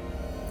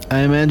 I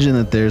imagine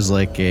that there's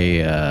like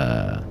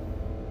a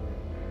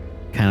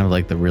kind of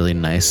like the really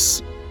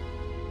nice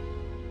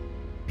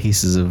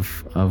pieces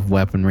of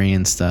weaponry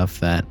and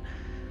stuff that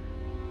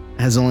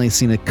has only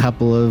seen a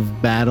couple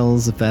of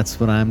battles, if that's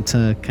what I'm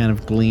to kind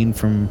of glean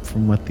from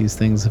what these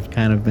things have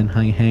kind of been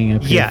hanging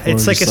up here. Yeah,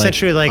 it's like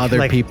essentially like other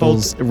like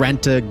people's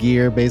rent-a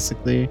gear,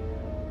 basically.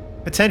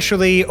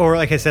 Potentially, or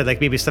like I said,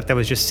 like maybe stuff that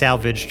was just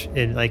salvaged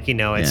in like,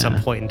 at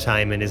some point in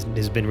time and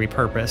has been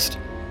repurposed.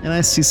 And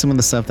I see some of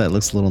the stuff that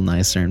looks a little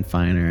nicer and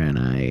finer,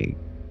 and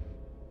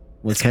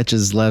what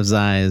catches Lev's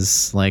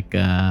eyes, like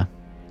it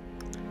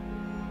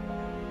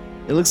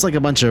looks like a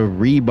bunch of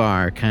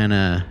rebar kind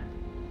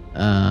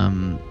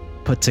of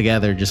put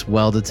together, just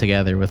welded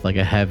together with like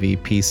a heavy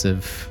piece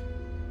of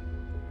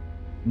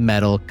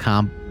metal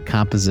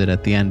composite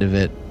at the end of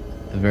it,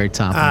 at the very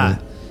top of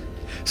it.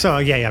 So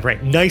yeah,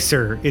 right.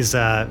 Nicer is,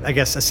 I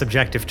guess, a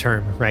subjective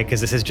term, right? Because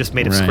this is just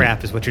made of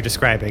scrap, is what you're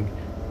describing.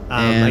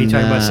 Are you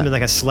talking about something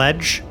like a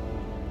sledge?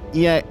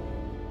 Yeah,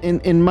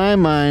 in my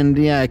mind,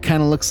 yeah, it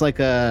kind of looks like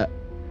a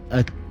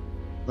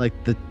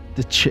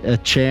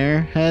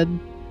chair head.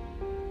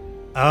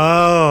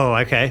 Oh,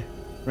 okay.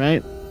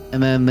 Right,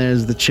 and then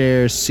there's the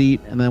chair seat,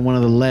 and then one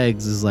of the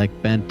legs is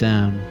like bent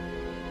down,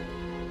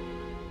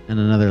 and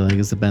another leg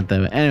is bent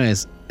that way.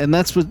 Anyways. And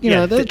that's what,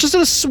 just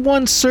at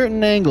one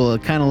certain angle,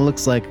 it kind of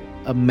looks like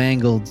a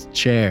mangled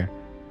chair.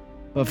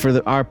 But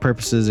for our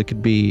purposes, it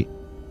could be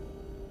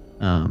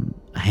a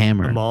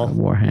hammer. A maul? A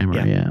war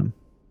hammer, yeah.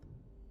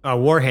 A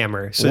war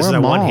hammer. So or this is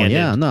a maul, one-handed.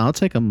 Yeah, no, I'll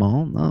take a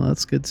maul. No,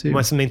 that's good too. You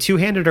want something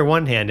two-handed or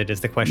one-handed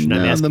is the question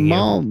I'm asking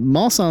the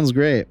maul sounds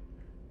great.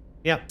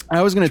 Yeah.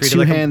 I was going to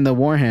two-hand the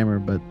war hammer,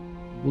 but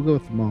we'll go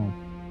with the maul.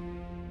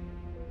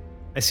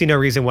 I see no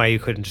reason why you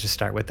couldn't just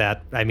start with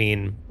that. I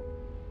mean...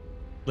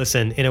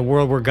 Listen, in a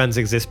world where guns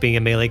exist, being a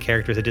melee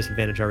character is a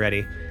disadvantage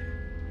already.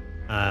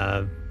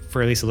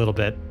 For at least a little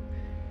bit.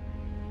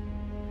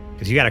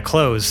 Because you gotta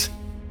close,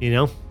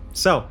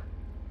 So,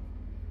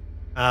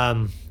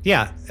 now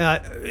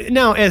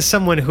as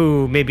someone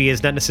who maybe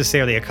is not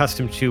necessarily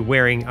accustomed to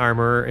wearing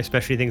armor,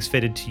 especially things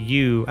fitted to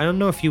you, I don't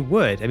know if you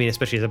would. I mean,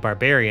 especially as a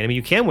barbarian. I mean,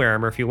 you can wear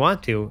armor if you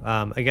want to.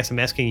 I guess I'm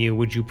asking you,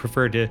 would you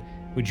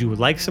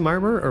like some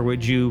armor, or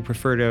would you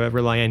prefer to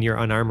rely on your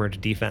unarmored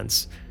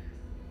defense?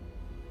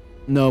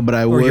 No, but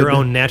I would. Or your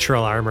own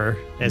natural armor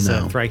as a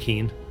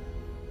Thrykeen.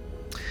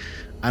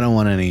 I don't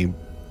want any.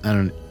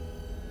 I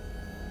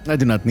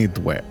do not need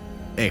to wear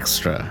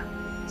extra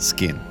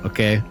skin.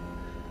 Okay.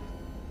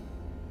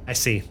 I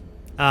see.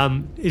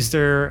 Is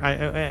there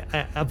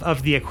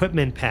of the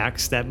equipment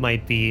packs that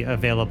might be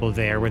available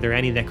there? Were there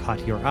any that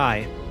caught your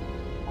eye?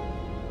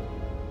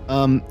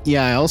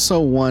 Yeah. I also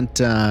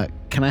want. I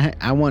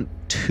want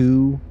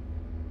 2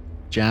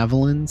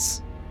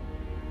 javelins.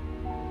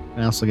 Can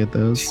I also get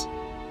those?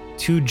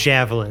 2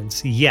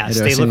 javelins. Yes,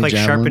 they look like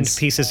sharpened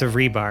pieces of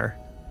rebar.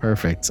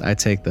 Perfect. I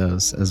take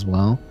those as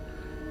well.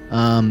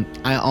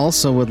 I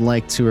also would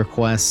like to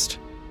request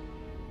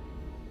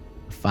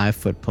a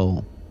 5-foot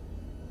pole.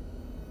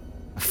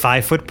 A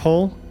 5-foot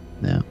pole?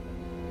 Yeah.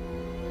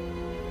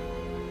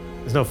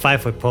 There's no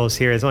 5-foot poles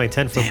here. There's only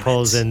 10-foot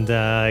poles, and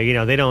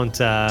they don't.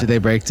 Do they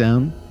break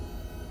down?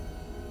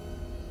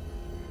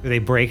 Do they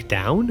break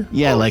down?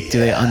 Yeah, do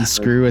they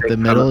unscrew at the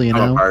middle,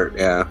 Apart,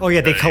 yeah. Oh,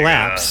 yeah, they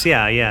collapse.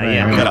 Yeah.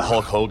 We got a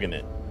Hulk Hogan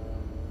it.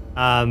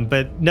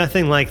 But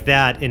nothing like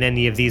that in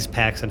any of these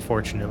packs,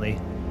 unfortunately.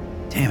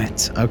 Damn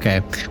it. Okay.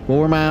 What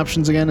were my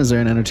options again? Is there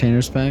an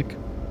entertainer's pack?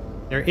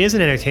 There is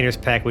an entertainer's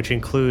pack, which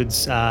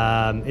includes, it's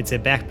a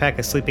backpack,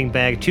 a sleeping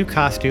bag, 2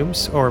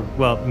 costumes,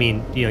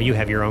 you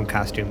have your own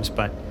costumes,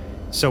 but,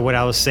 so what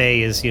I will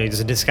say is, there's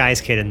a disguise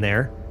kit in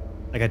there,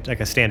 like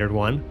a standard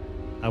one.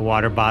 A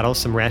water bottle,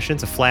 some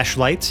rations, a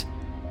flashlight,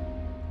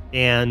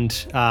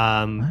 and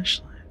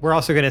we're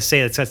also going to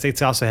say that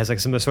it also has like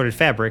some assorted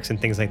fabrics and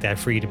things like that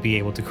for you to be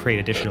able to create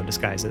additional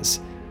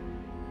disguises.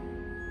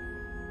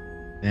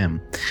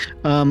 Damn.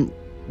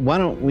 Why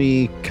don't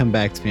we come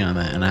back to me on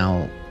that, and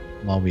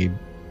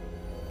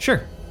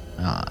Sure.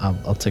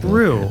 I'll take a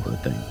look at the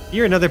thing.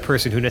 You're another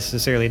person who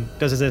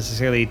doesn't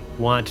necessarily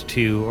want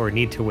to or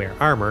need to wear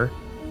armor.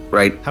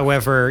 Right.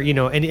 However,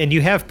 and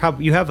you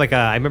have like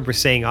I remember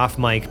saying off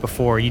mic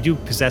before, you do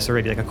possess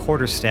already like a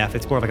quarterstaff.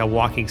 It's more of like a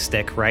walking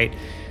stick, right?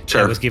 Sure.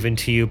 That was given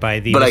to you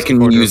by the. But I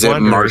can use it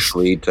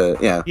martially to,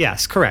 yeah.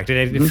 Yes, correct.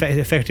 It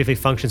effectively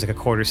functions like a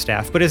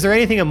quarterstaff. But is there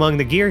anything among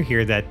the gear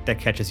here that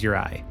catches your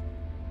eye?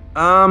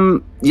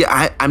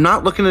 Yeah, I'm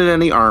not looking at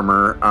any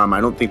armor. I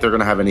don't think they're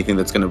going to have anything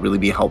that's going to really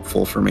be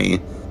helpful for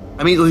me.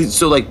 I mean,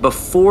 so like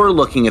before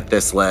looking at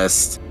this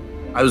list,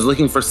 I was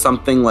looking for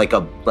something like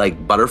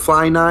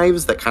butterfly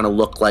knives that kind of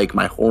look like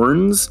my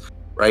horns,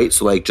 right?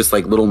 So just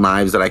little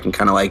knives that I can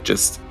kind of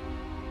just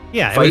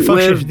Yeah, it would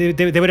function,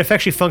 they would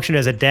actually function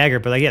as a dagger,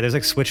 but there's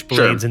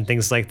switchblades and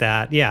things like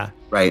that. Yeah.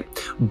 Right.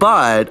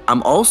 But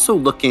I'm also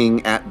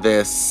looking at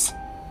this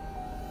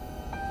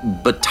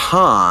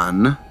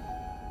baton.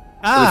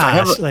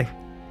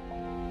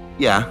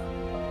 Yeah.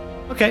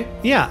 Okay.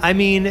 Yeah. I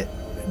mean,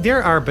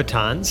 there are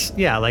batons.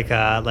 Yeah, like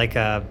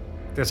a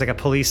There's like a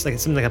police, like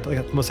something like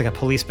almost like a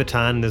police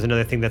baton. There's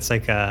another thing that's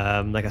like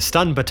a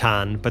stun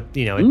baton, but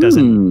it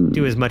doesn't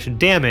do as much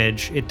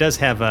damage. It does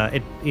have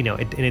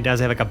it does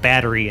have like a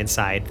battery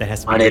inside that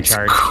has to be But it's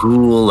recharged.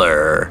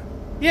 cooler.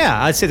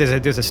 Yeah, I'd say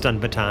there's a stun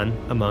baton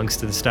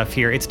amongst the stuff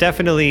here. It's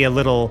definitely a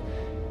little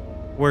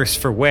worse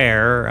for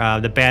wear.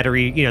 The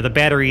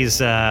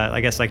battery's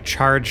I guess like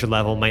charge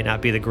level might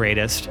not be the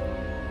greatest,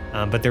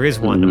 but there is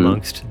one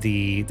amongst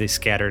the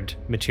scattered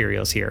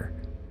materials here.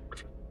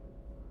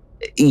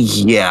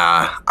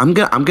 Yeah, I'm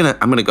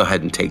gonna go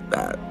ahead and take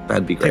that.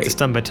 That'd be great. Take the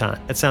stun baton.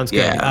 That sounds good.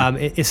 Yeah.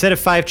 Instead of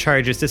 5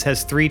 charges, this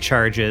has 3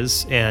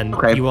 charges, and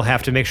you will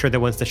have to make sure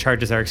that once the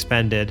charges are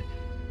expended,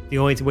 the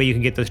only way you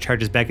can get those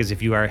charges back is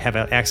if you have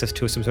access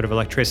to some sort of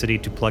electricity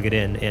to plug it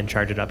in and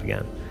charge it up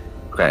again.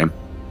 Okay.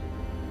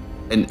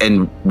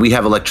 And we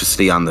have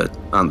electricity on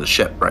the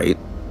ship, right?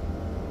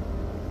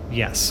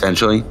 Yes.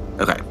 Essentially.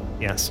 Okay.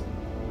 Yes.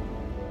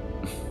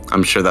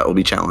 I'm sure that will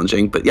be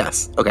challenging, but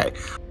yes. Okay.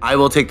 I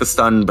will take the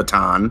stun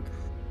baton.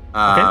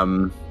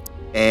 And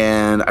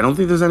I don't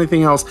think there's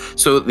anything else.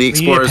 So the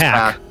Explorer's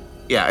pack.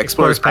 Yeah,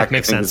 Explorer's pack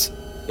makes sense.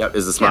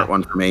 Is the smart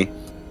one for me.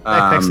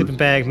 Backpack, sleeping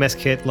bag, mess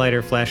kit,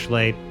 lighter,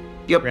 flashlight,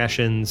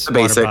 rations, the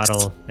water basics.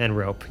 bottle, and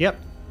rope. Yep.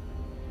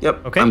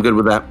 Okay. I'm good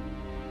with that.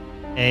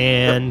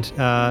 And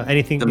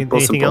anything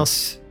Simple.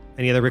 else?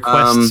 Any other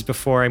requests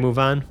before I move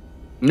on?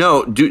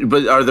 No,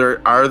 but are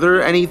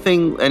there any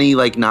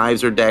like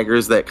knives or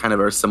daggers that kind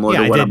of are similar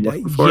to what I'm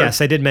looking for? Yes,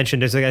 I did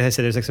mention there's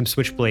there's like some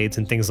switchblades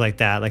and things like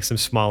that, like some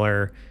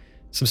smaller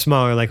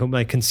like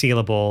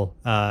concealable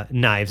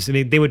knives. I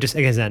mean, they would just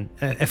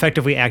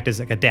effectively act as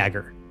like a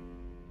dagger.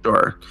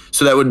 Sure.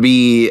 So that would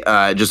be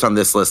just on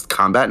this list,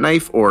 combat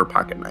knife or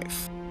pocket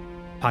knife?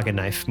 Pocket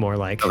knife, more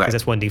like, because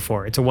it's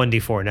 1d4. It's a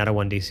 1d4, not a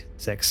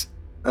 1d6.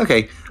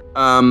 Okay.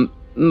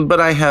 But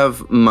I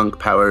have monk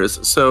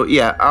powers, so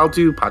yeah, I'll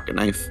do pocket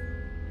knife.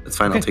 That's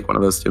fine. Okay. I'll take one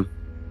of those too.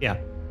 Yeah.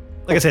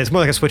 Like I said, it's more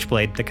like a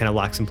switchblade that kind of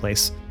locks in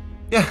place.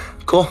 Yeah,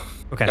 cool.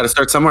 Okay. Got to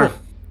start somewhere. Cool.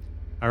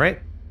 All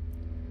right.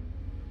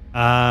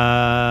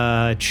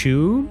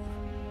 Chew?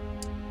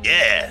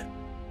 Yeah.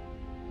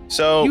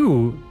 So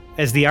you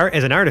as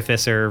an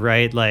artificer,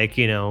 right? Like,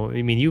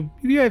 I mean, you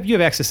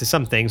have access to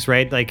some things,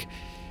 right? Like,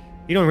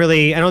 you don't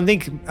really. I don't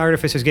think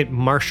artificers get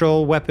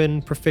martial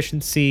weapon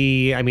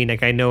proficiency. I mean,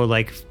 like, I know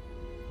like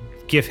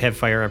GIF have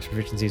firearms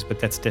proficiencies, but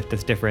that's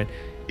different.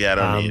 Yeah, I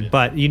don't need it.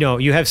 But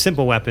you have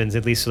simple weapons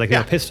at least. So like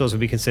pistols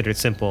would be considered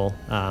simple,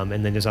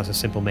 and then there's also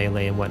simple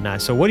melee and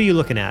whatnot. So what are you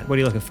looking at? What are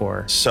you looking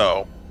for?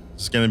 So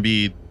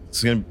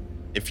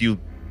if you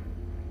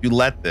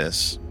let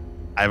this,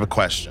 I have a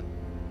question.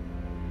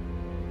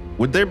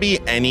 Would there be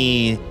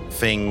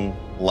anything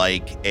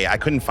like I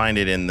couldn't find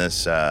it in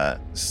this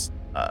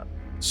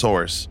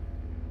source,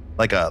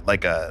 like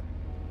a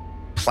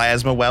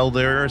plasma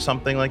welder or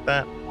something like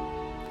that?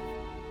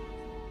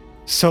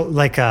 So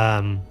like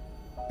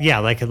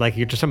like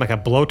you're just talking like a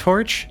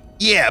blowtorch?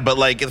 Yeah, but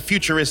like a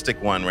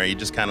futuristic one where you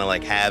just kind of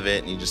like have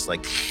it and you just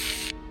like.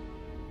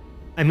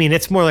 I mean,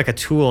 it's more like a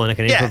tool and like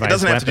an improvised weapon. It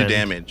doesn't have to do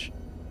damage.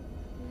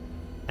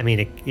 I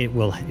mean, it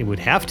would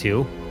have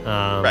to.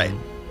 Right.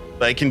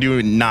 But it can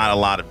do not a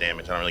lot of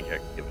damage. I don't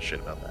really give a shit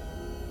about that.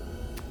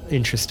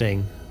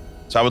 Interesting.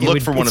 So I would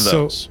look for one of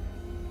those.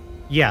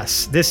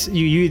 Yes, this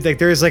you like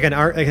there is like an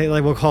art like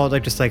we'll call it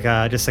like just like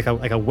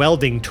a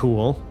welding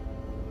tool,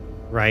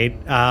 right?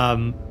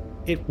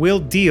 It will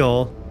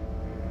deal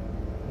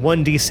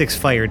 1d6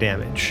 fire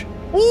damage.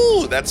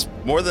 Ooh, that's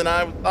more than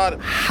I thought.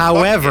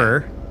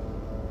 However,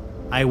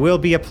 I will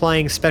be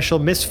applying special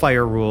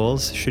misfire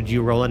rules should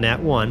you roll a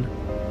nat 1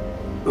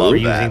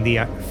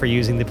 for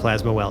using the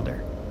plasma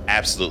welder.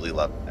 Absolutely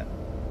love that.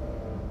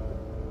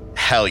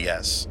 Hell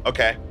yes.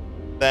 Okay.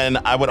 Then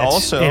I would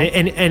also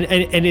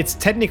and it's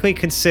technically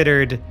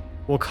considered,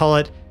 we'll call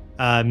it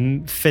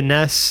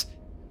finesse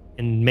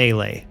and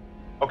melee.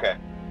 Okay.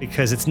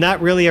 Because it's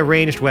not really a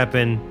ranged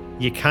weapon,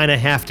 you kind of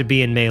have to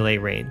be in melee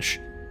range.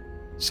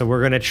 So we're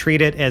going to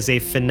treat it as a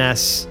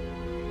finesse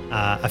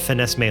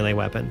melee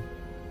weapon.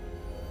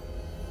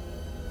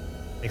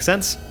 Make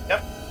sense?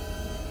 Yep.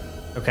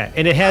 Okay,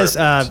 and it has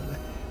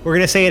we're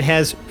going to say it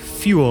has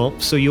fuel,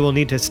 so you will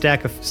need to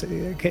stack a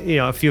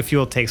few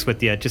fuel tanks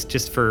with you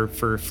just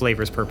for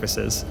flavors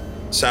purposes.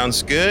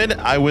 Sounds good.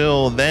 I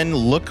will then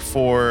look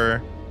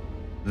for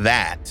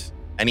that.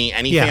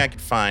 Anything I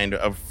could find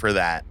for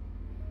that.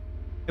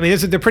 I mean,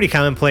 they're pretty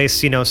commonplace,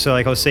 so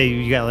like I'll say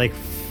you got like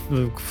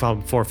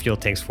 4 fuel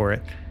tanks for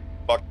it.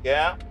 Fuck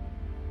yeah.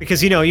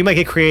 Because, you might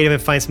get creative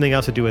and find something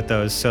else to do with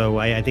those, so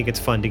I think it's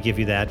fun to give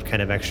you that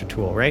kind of extra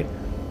tool, right?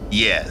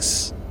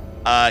 Yes.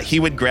 He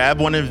would grab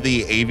one of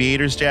the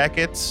aviator's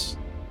jackets,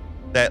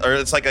 or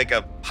it's like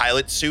a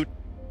pilot suit,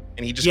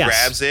 and he just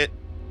grabs it,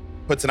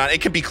 puts it on.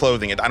 It could be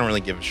clothing. I don't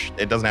really give a shit.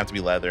 It doesn't have to be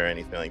leather or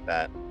anything like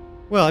that.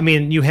 Well, I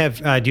mean, you have.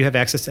 Do you have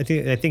access? I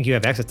think you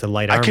have access to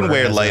light armor. I can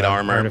wear light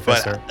armor,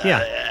 artificer. But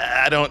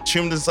I don't.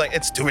 Chum is like,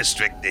 it's too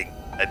restricting.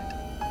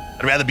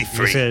 I'd rather be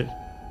free.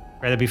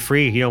 Rather be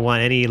free. You don't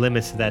want any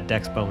limits to that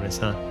dex bonus,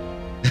 huh?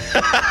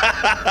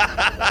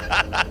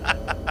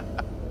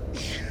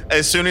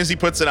 As soon as he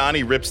puts it on,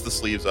 he rips the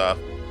sleeves off.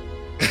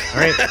 All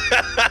right.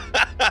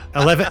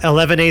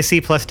 11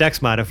 AC plus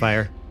Dex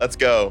modifier. Let's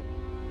go.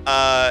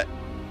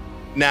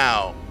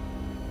 Now,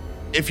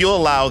 if you'll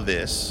allow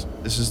this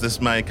is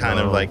my kind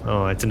of like.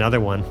 Oh, it's another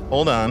one.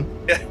 Hold on.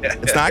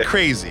 It's not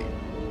crazy,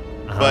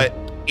 but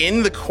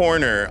in the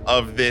corner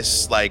of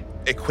this like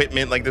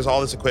equipment, like there's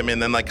all this equipment,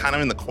 and then like kind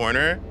of in the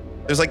corner,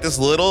 there's like this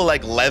little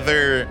like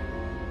leather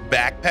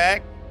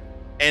backpack,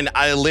 and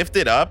I lift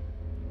it up,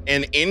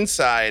 and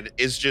inside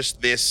is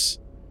just this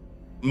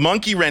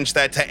monkey wrench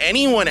that to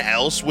anyone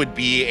else would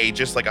be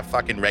just like a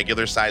fucking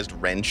regular sized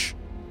wrench,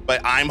 but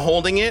I'm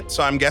holding it,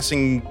 so I'm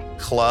guessing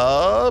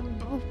club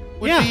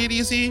would be it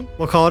easy.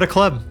 We'll call it a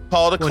club.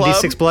 Call it a club.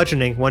 1d6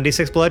 bludgeoning.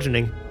 1d6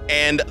 bludgeoning.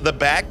 And the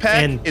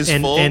backpack is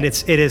full. And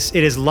it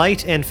is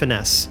light and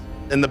finesse.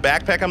 And the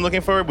backpack I'm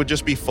looking for would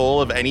just be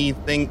full of any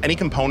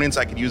components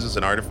I could use as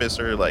an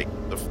artificer. Like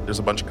there's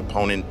a bunch of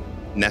component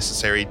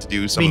necessary to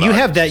do some. I mean, you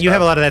have that. You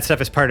have a lot of that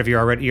stuff as part of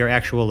your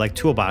actual like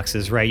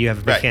toolboxes, right? You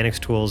have mechanics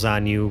tools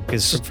on you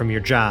because from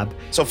your job.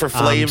 So for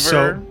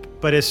flavor.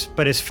 But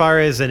as far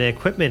as an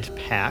equipment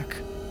pack,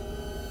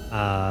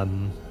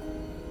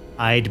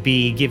 I'd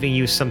be giving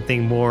you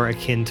something more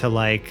akin to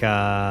like.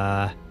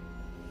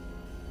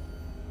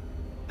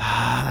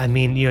 I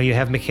mean, you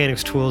have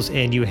mechanics tools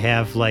and you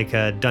have like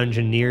a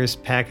Dungeoneers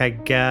pack.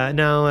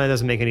 No, that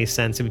doesn't make any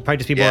sense. It would probably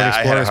just be more an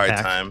Explorer's pack. I had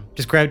a hard time.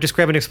 Just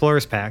grab an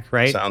Explorer's pack,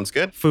 right? Sounds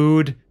good.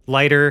 Food,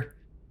 lighter,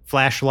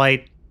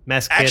 flashlight,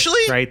 mess kit,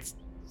 actually, right?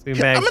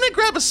 I'm gonna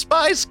grab a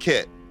spies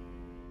kit.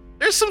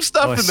 There's some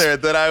stuff in there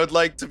that I would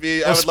like to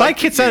be. Well, spy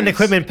kit's not an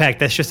equipment pack.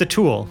 That's just a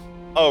tool.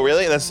 Oh,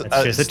 really? That's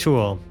just a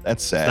tool.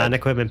 That's sad. It's not an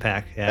equipment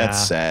pack. Yeah.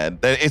 That's sad.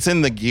 It's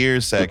in the gear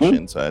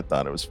section, so I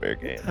thought it was fair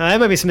game. It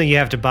might be something you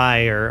have to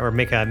buy or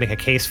make a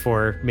case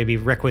for, maybe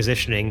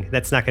requisitioning.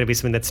 That's not going to be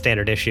something that's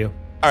standard issue.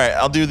 All right,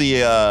 I'll do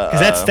the.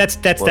 Because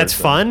that's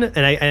fun,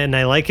 and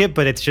I like it,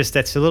 but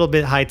that's a little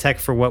bit high tech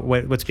for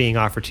what's being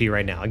offered to you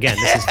right now. Again,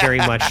 this is very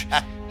much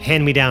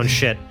hand me down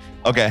shit.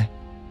 Okay.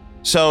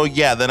 So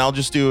yeah, then I'll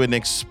just do an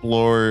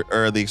Explorer's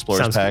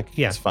pack.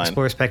 Yeah, it's fine.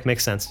 Explorer's pack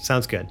makes sense.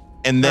 Sounds good.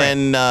 And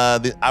then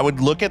I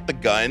would look at the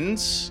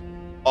guns,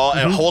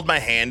 and hold my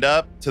hand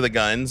up to the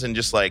guns, and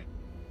just like.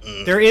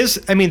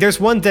 There's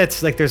one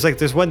that's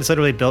there's one that's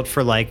literally built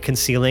for like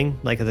concealing,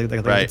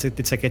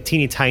 it's like a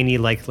teeny tiny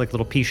like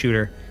little pea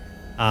shooter,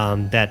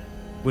 that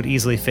would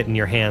easily fit in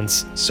your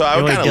hands. So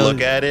I would kind of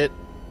look at it,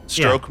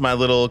 stroke my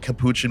little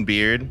capuchin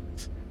beard.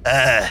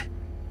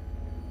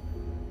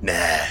 Nah,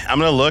 I'm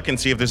gonna look and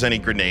see if there's any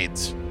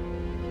grenades.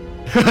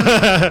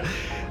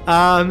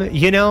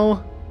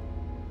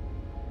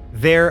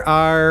 There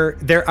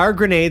are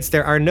grenades.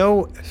 There are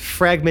no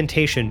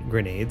fragmentation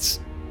grenades.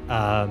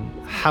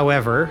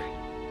 However,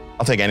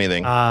 I'll take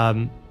anything.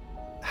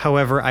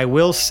 However, I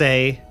will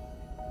say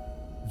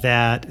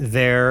that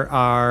there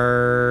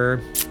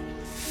are.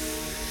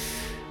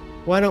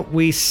 Why don't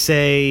we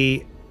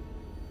say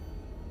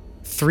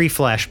 3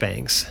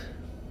 flashbangs?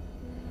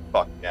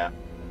 Fuck yeah.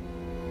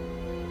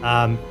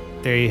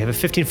 They have a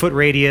 15-foot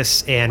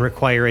radius and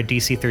require a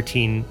DC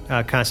 13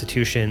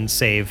 Constitution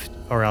save,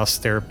 or else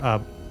they're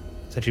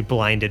essentially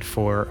blinded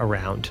for a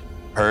round.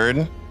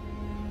 Heard.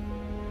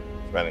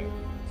 Running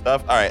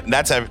stuff. All right,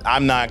 that's.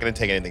 I'm not gonna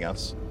take anything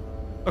else.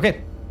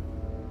 Okay.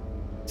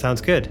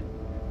 Sounds good.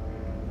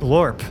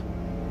 Glorp.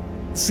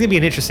 This is gonna be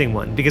an interesting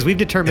one because we've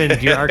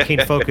determined your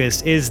arcane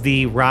focus is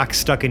the rock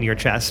stuck in your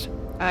chest.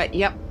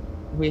 Yep,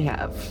 we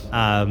have.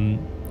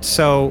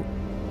 So.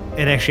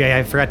 And actually,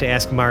 I forgot to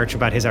ask March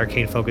about his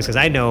arcane focus because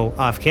I know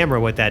off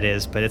camera what that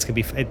is, but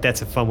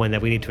that's a fun one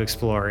that we need to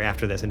explore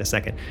after this in a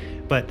second.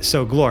 But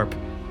so Glorp,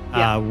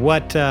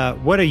 what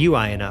are you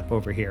eyeing up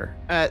over here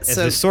as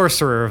the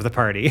sorcerer of the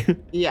party?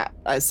 Yeah,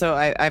 so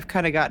I've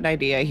kind of got an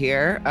idea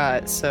here.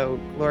 So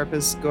Glorp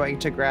is going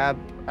to grab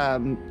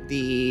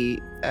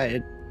the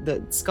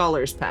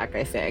scholar's pack,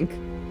 I think,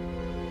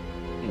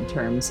 in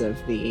terms of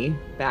the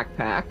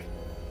backpack.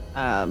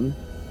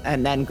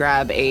 And then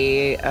grab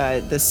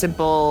the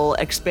simple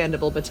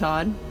expandable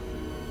baton.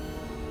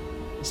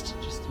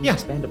 Just an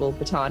expandable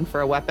baton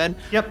for a weapon.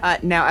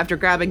 Yep. Now, after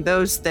grabbing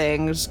those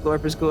things,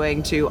 Glorp is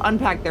going to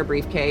unpack their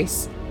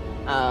briefcase,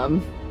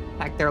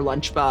 pack their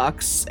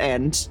lunchbox,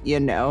 and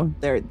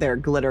their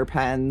glitter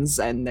pens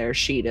and their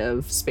sheet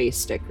of space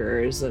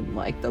stickers and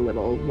like the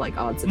little like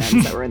odds and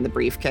ends that were in the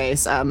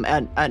briefcase. An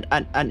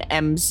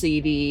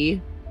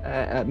MCD,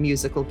 a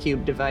musical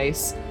cube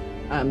device.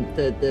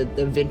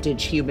 The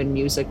vintage human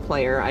music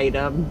player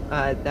item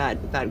that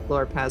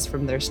Glorp has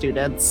from their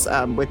students,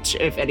 which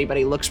if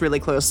anybody looks really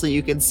closely,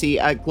 you can see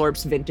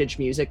Glorp's vintage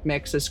music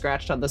mix is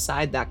scratched on the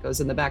side. That goes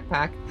in the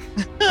backpack.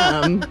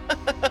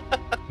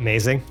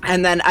 Amazing.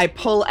 And then I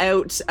pull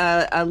out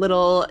a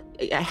little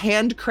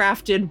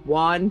handcrafted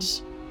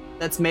wand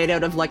that's made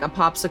out of like a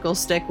popsicle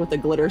stick with a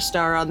glitter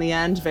star on the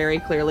end, very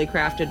clearly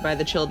crafted by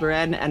the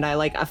children, and I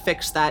like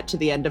affix that to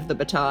the end of the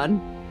baton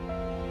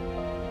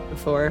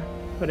before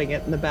putting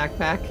it in the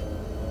backpack.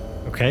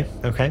 Okay.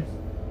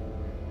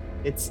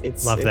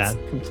 It's Love that.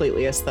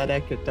 Completely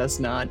aesthetic. It does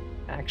not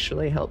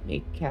actually help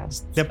me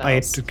cast Yep,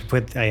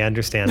 spells. I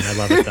understand. I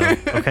love it though.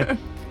 Okay.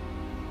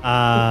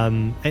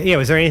 Yeah,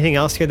 was there anything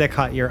else here that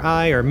caught your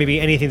eye, or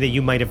maybe anything that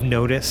you might have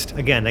noticed?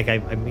 Again, like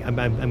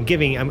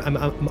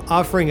I'm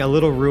offering a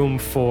little room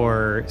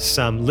for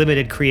some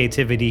limited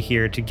creativity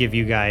here to give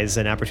you guys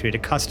an opportunity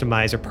to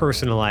customize or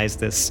personalize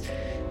this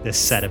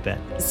set a bit.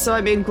 So,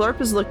 I mean, Glorp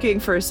is looking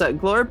for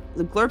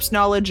Glorp's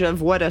knowledge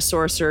of what a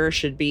sorcerer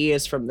should be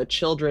is from the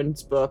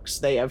children's books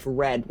they have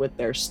read with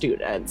their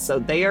students. So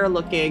they are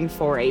looking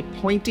for a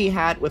pointy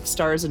hat with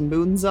stars and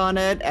moons on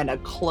it and a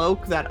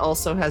cloak that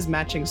also has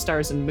matching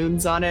stars and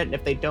moons on it. And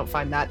if they don't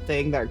find that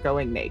thing, they're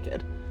going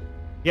naked.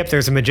 Yep,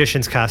 there's a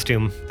magician's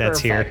costume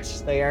that's Perfect.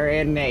 here. They are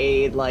in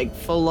a like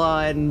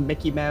full-on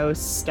Mickey Mouse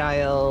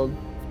style,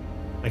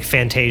 like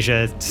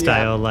Fantasia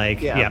style,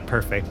 yeah,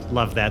 perfect.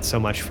 Love that so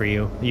much for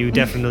you. You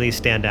definitely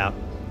stand out.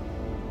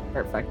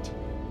 Perfect.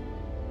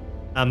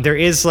 There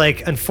is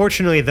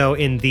unfortunately though,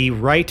 in the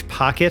right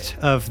pocket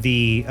of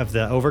the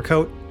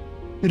overcoat,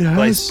 it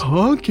has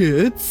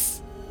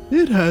pockets.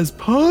 It has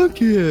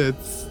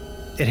pockets.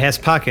 It has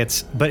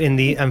pockets, but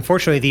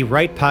unfortunately, the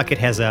right pocket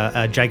has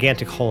a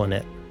gigantic hole in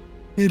it.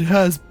 It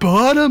has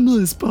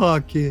bottomless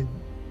pocket.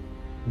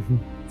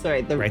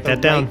 Sorry, the Write the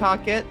that down. right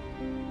pocket.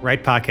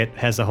 Right pocket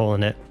has a hole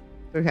in it.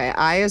 Okay,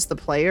 I as the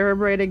player am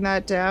writing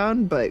that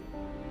down, but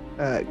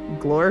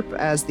Glorp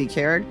as the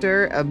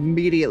character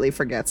immediately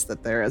forgets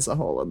that there is a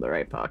hole in the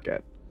right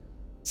pocket.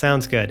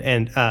 Sounds good.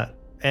 And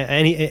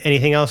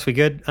anything else? We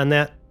good on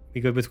that?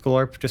 We good with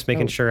Glorp? Just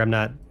making sure I'm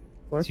not.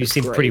 Glorp You is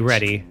seem great. pretty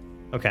ready.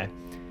 Okay.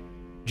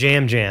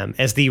 Jam.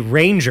 As the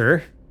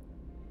ranger,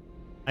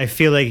 I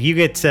feel like we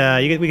get to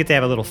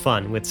have a little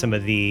fun with some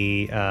of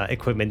the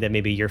equipment that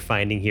maybe you're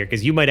finding here,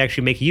 because you might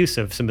actually make use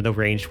of some of the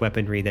ranged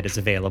weaponry that is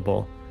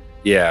available.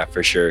 Yeah,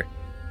 for sure.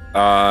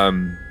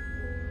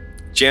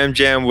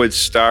 Jam would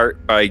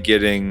start by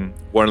getting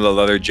one of the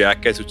leather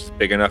jackets, which is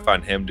big enough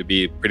on him to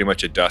be pretty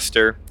much a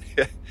duster.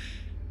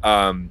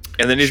 And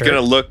then he's going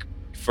to look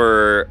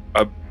for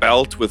a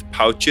belt with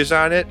pouches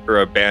on it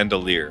or a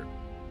bandolier.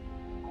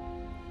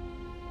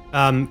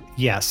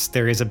 Yes,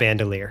 there is a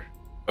bandolier.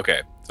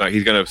 Okay, so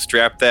he's going to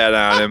strap that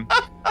on him.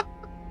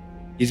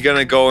 He's going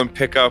to go and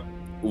pick up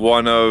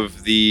one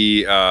of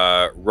the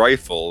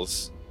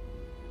rifles.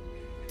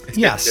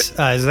 Yes,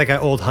 it's like an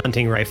old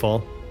hunting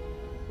rifle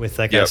with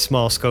a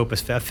small scope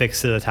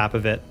affixed to the top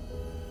of it.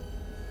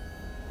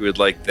 You would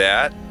like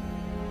that?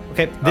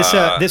 Okay, this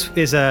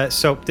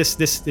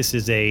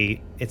is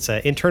an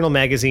internal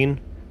magazine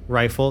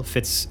rifle.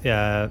 Fits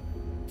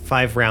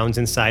 5 rounds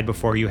inside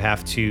before you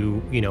have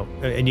to,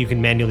 and you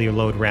can manually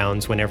load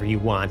rounds whenever you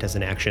want as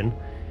an action.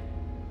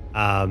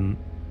 And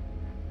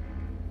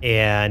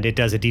it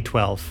does a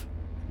D12,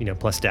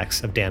 plus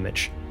dex of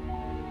damage.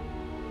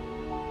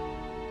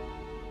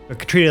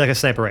 Treat it like a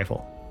sniper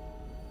rifle.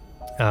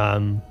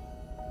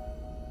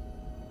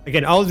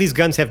 Again, all of these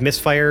guns have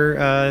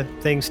misfire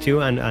things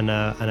too on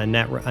a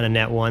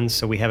nat 1.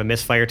 So we have a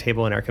misfire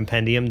table in our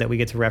compendium that we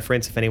get to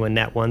reference if anyone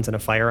nat 1s on a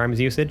firearms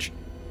usage.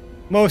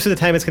 Most of the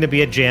time it's going to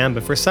be a jam,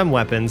 but for some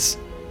weapons,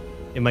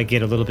 it might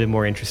get a little bit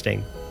more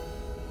interesting.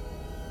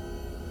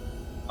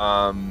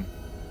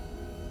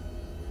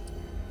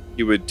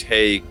 You would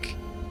take,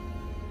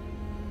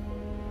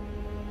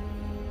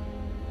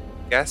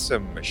 I guess, a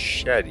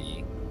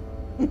machete.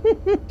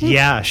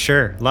 Yeah,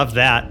 sure. Love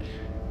that.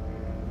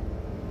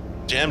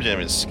 Jam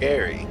is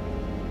scary.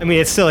 I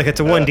mean, it's still it's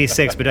a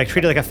 1d6, but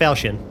treat it like a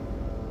falchion.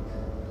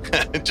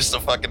 Just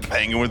a fucking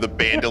penguin with a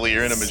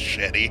bandolier and a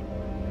machete.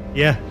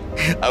 Yeah.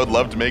 I would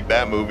love to make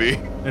that movie.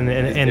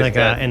 And like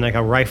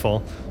a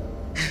rifle.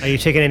 Are you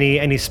taking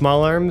any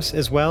small arms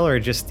as well, or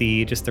just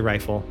the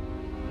rifle?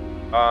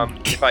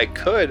 If I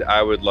could,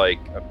 I would like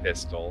a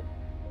pistol.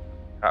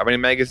 How many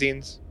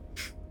magazines?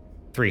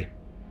 3.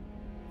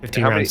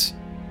 15 rounds.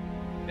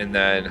 And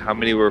then how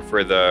many were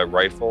for the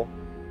rifle?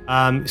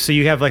 So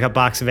you have a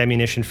box of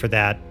ammunition for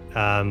that,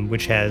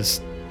 which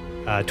has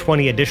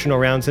 20 additional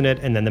rounds in it,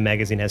 and then the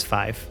magazine has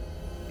 5,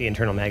 the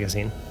internal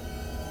magazine.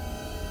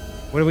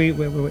 What are we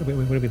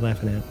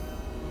laughing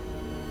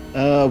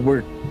at?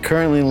 We're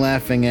currently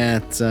laughing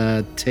at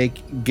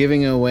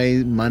giving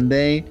away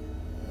Monday,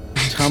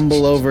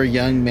 Tumble Over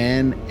Young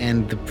Man,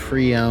 and the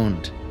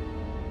Pre-Owned,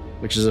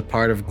 which is a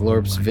part of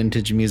Glorp's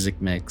vintage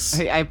music mix.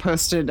 I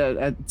posted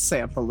a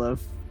sample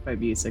of my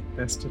music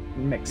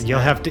mix. You'll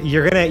have to.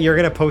 You're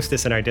gonna post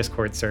this in our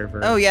Discord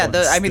server. Oh yeah,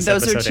 those are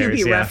to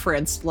be airs,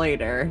 referenced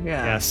later.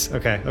 Yeah. Yes.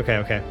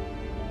 Okay.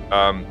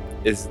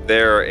 Is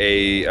there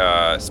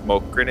a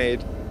smoke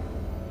grenade?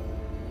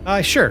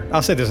 Sure.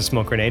 I'll say there's a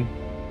smoke grenade.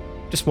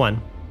 Just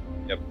one.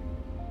 Yep.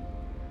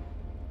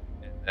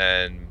 And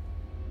then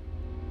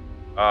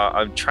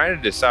I'm trying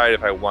to decide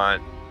if I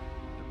want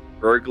the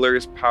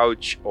burglar's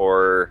pouch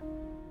or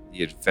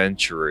the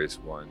adventurer's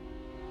one.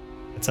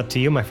 It's up to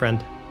you, my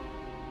friend.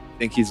 I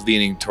think he's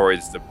leaning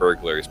towards the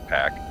burglar's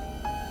pack.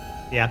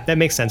 Yeah, that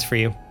makes sense for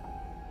you.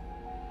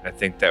 I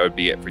think that would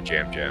be it for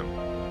Jam.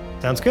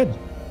 Sounds good.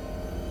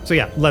 So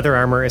yeah, leather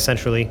armor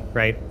essentially,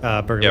 right?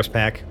 Burglar's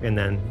pack, and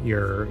then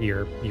your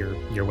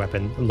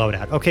weapon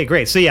loadout. Okay,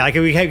 great. So yeah, like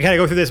we kind of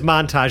go through this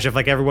montage of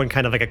like everyone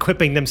kind of like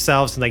equipping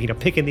themselves and like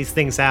picking these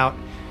things out,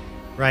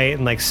 right?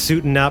 And like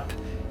suiting up.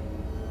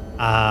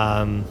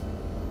 And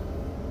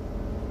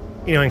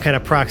kind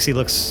of Proxy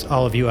looks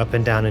all of you up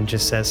and down and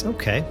just says,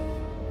 "Okay,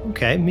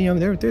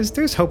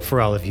 there's hope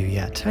for all of you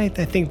yet. I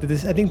think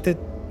that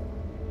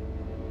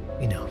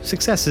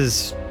success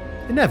is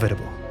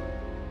inevitable.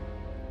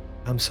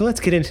 So let's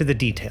get into the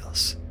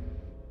details."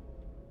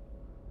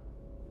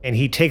 And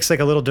he takes like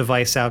a little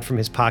device out from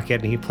his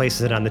pocket and he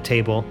places it on the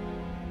table.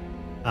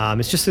 It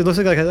looks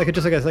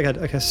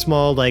like a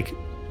small like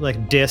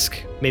disc,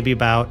 maybe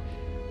about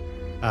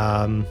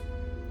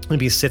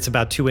maybe sits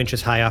about 2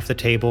 inches high off the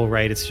table,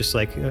 right? It's just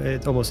like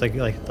it's almost like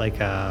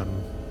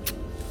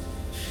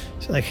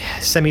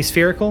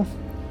semi-spherical.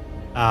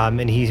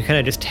 And he kind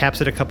of just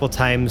taps it a couple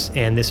times,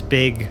 and this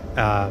big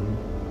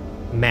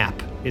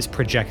map is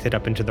projected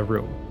up into the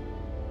room.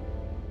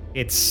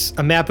 It's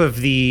a map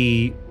of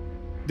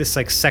this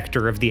like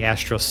sector of the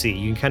Astral Sea.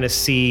 You can kind of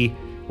see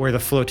where the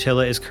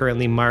flotilla is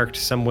currently marked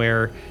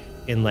somewhere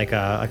in like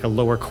a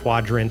lower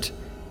quadrant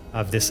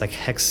of this like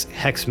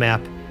hex map.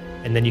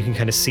 And then you can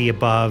kind of see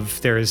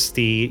above there's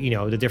the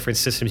different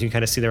systems. You can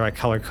kind of see they're like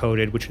color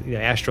coded, which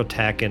Astral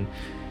Tech and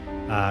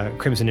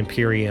Crimson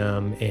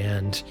Imperium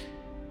and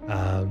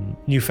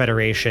New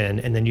Federation,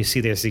 and then you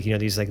see there's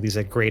these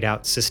grayed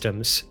out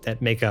systems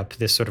that make up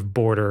this sort of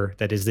border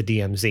that is the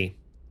DMZ.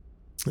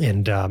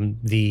 And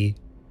the,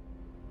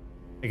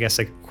 I guess,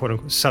 like quote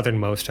unquote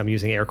southernmost, I'm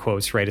using air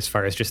quotes, right, as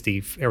far as just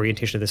the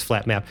orientation of this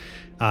flat map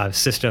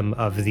system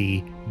of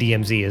the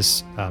DMZ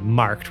is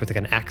marked with like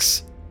an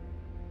X.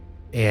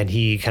 And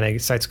he kind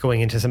of starts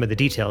going into some of the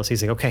details.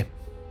 He's like, okay,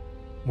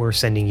 we're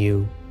sending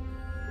you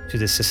to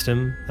this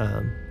system,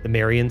 the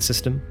Marion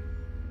system.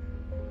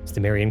 It's the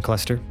Marion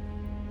cluster.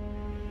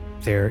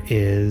 There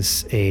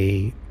is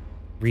a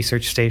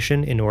research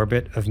station in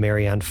orbit of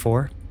Marion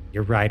 4.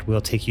 Your ride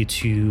will take you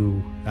to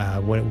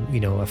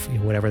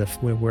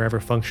wherever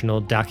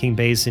functional docking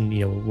bays, and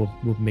we'll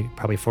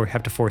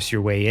have to force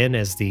your way in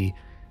as the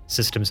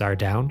systems are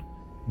down.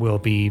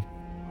 We'll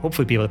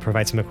hopefully be able to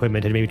provide some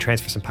equipment and maybe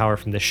transfer some power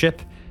from the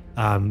ship.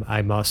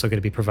 I'm also going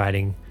to be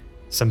providing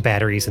some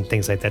batteries and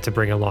things like that to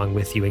bring along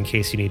with you in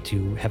case you need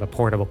to have a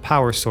portable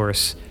power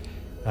source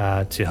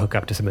to hook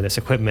up to some of this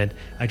equipment.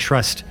 I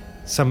trust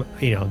I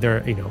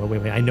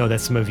know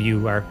that some of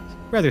you are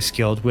rather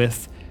skilled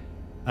with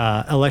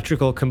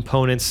electrical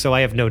components, so I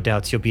have no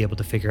doubts you'll be able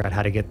to figure out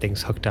how to get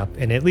things hooked up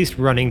and at least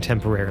running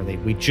temporarily.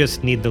 We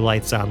just need the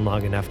lights on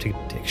long enough to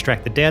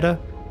extract the data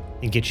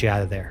and get you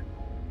out of there.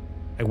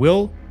 I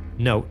will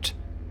note,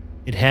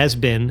 it has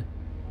been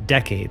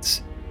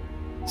decades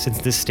since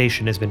this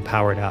station has been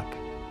powered up.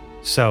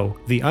 So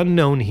the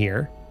unknown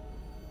here,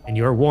 and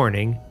your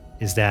warning,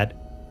 is that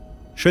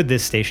should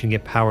this station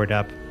get powered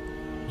up,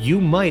 you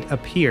might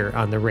appear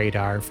on the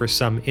radar for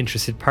some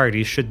interested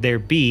parties should there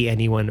be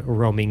anyone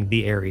roaming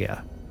the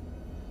area.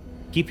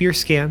 Keep your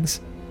scans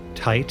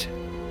tight.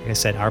 Like I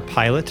said, our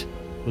pilot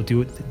will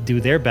do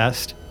their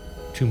best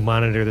to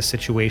monitor the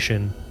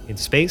situation in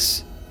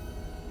space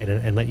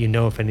and let you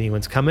know if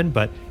anyone's coming,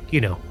 but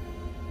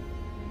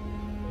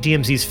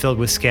DMZ's filled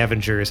with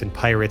scavengers and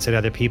pirates and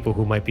other people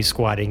who might be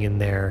squatting in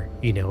there,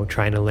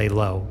 trying to lay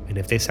low. And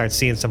if they start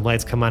seeing some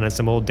lights come on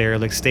some old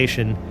derelict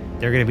station,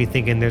 they're going to be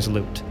thinking there's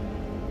loot.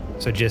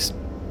 So just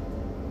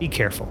be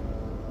careful.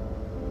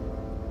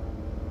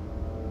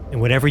 And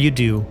whatever you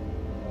do,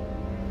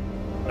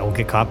 don't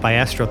get caught by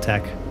Astral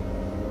Tech.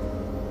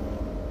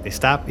 They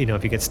stop,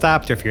 if you get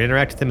stopped or if you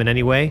interact with them in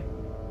any way,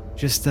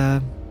 just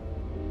don't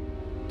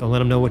let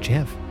them know what you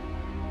have.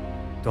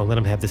 Don't let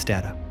them have this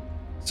data.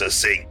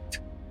 Succinct.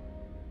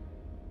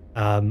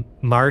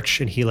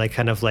 March, and he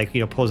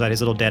pulls out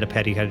his little data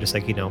pad. He kind of just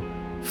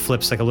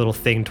flips like a little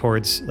thing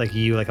towards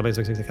you, like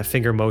a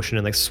finger motion,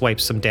 and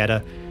swipes some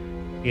data,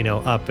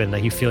 up,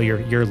 and you feel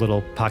your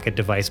little pocket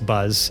device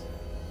buzz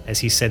as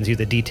he sends you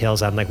the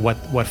details on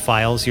what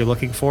files you're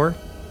looking for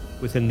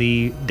within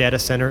the data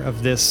center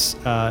of this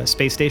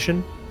space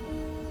station.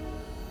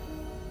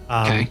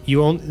 Okay.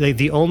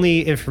 The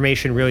only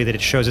information really that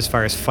it shows as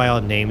far as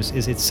file names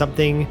is it's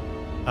something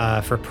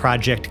for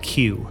Project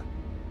Q.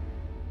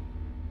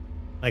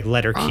 Like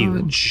letter Q.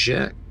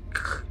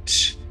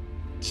 Project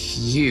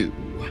Q.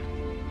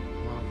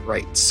 All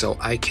right, so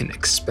I can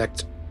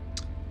expect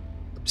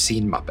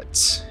obscene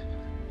Muppets.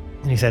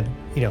 And he said,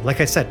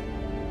 like I said,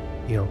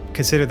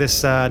 consider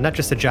this not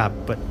just a job,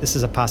 but this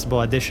is a possible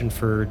audition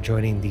for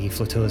joining the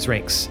flotilla's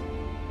ranks.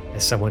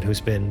 As someone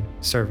who's been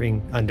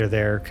serving under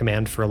their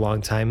command for a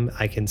long time,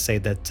 I can say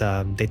that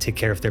they take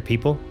care of their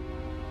people.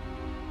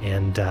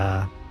 And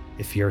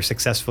if you're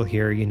successful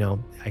here,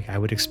 I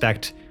would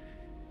expect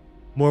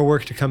more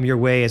work to come your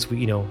way as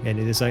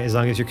as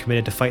long as you're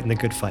committed to fighting the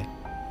good fight.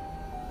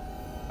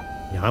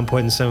 I'm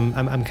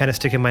kind of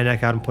sticking my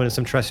neck out and putting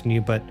some trust in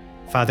you, but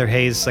Father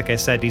Hayes, like I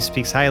said, he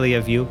speaks highly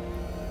of you.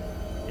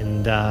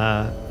 And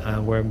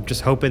we're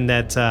just hoping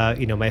that,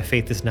 my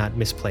faith is not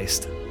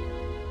misplaced.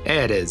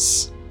 There it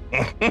is.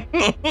 There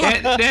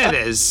it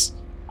is.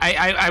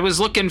 I was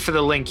looking for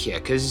the link here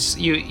because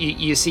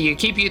you see you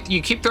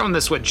keep throwing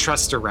this word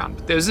trust around,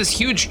 but there's this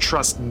huge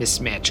trust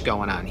mismatch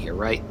going on here,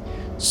 right?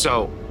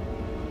 So,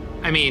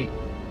 I mean,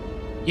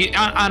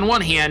 on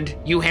one hand,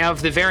 you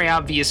have the very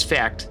obvious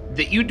fact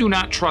that you do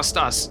not trust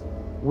us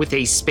with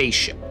a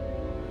spaceship,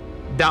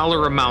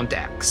 dollar amount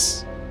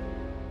X,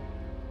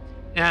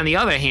 and on the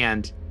other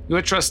hand, you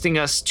are trusting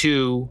us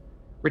to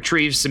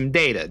retrieve some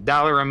data,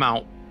 dollar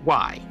amount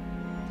Y.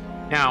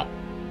 Now,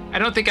 I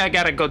don't think I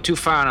gotta go too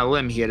far on a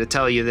limb here to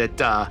tell you that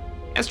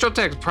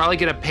Astrotech is probably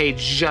gonna pay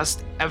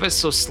just ever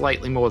so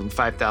slightly more than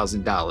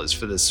 $5,000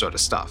 for this sort of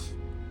stuff.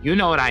 You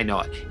know it, I know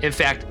it. In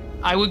fact,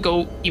 I would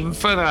go even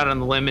further out on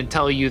the limb and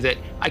tell you that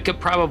I could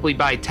probably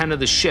buy 10 of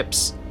the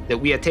ships that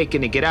we are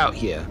taking to get out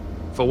here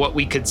for what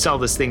we could sell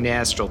this thing to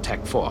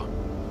Astrotech for.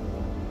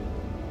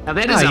 Now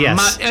that is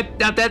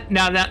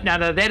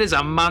that is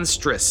a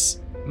monstrous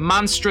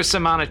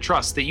amount of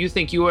trust that you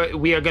think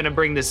we are going to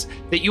bring this,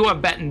 that you are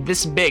betting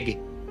this big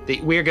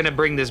that we're going to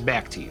bring this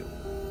back to you.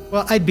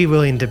 Well, I'd be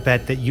willing to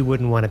bet that you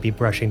wouldn't want to be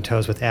brushing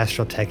toes with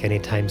Astrotech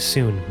anytime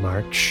soon,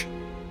 March.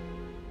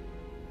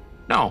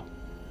 No,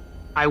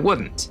 I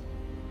wouldn't.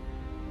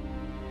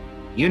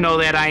 You know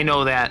that, I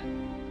know that.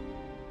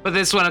 But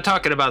that's what I'm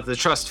talking about, the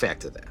trust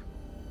factor there.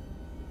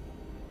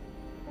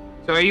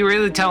 So are you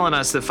really telling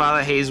us that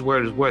Father Hayes'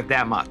 word is worth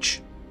that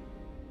much?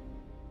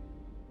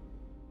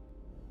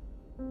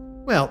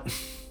 Well,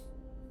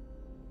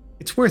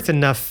 it's worth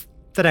enough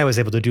that I was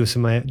able to do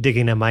some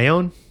digging on my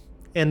own.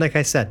 And like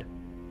I said,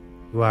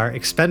 you are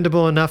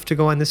expendable enough to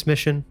go on this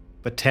mission,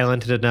 but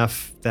talented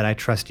enough that I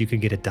trust you can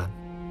get it done.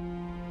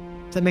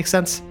 Does that make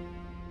sense?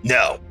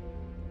 No.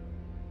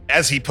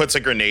 As he puts a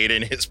grenade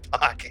in his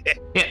pocket.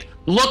 Yeah,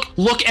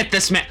 look at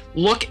this man.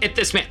 Look at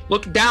this man.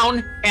 Look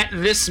down at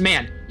this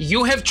man.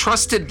 You have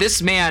trusted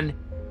this man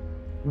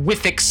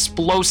with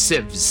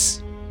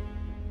explosives.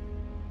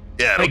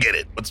 Yeah, I don't get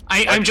it.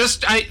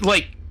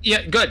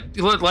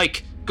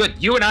 Good.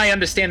 You and I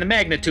understand the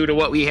magnitude of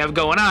what we have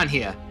going on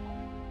here.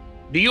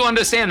 Do you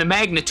understand the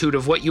magnitude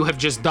of what you have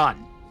just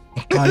done?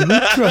 I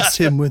would trust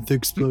him with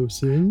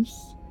explosives.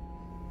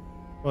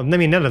 Well, I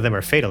mean, none of them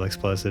are fatal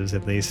explosives,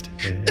 at least.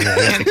 Yeah,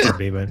 it could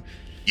be, but...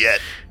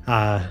 Yet.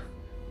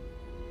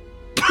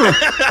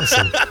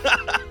 Listen.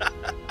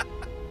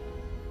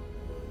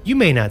 You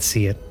may not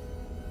see it.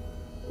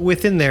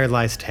 Within there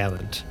lies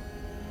talent.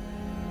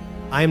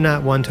 I'm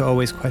not one to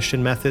always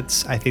question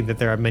methods. I think that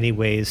there are many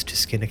ways to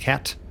skin a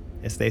cat,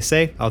 as they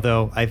say,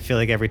 although I feel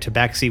like every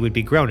tabaxi would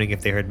be groaning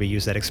if they heard me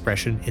use that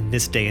expression in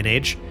this day and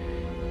age.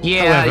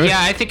 Yeah,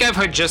 I think I've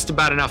heard just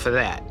about enough of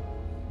that.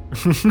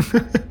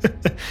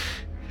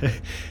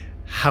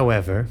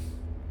 However,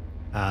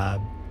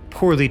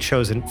 poorly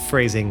chosen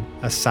phrasing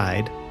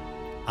aside,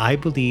 I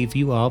believe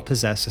you all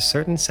possess a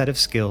certain set of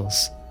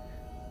skills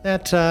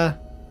that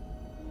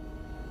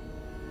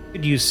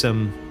could use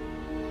some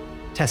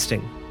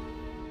testing.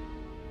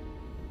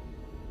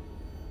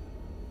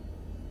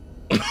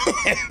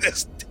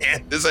 this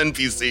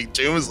NPC,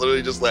 Jim, is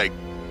literally just like,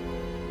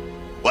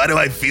 why do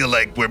I feel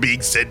like we're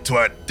being sent to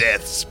our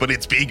deaths, but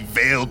it's being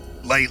veiled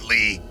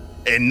lightly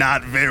and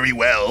not very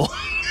well?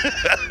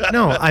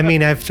 No, I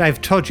mean,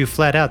 I've told you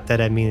flat out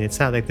that, I mean, it's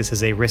not like this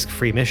is a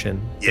risk-free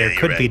mission. Yeah, there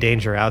could be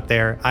danger out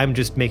there. I'm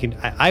just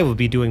I will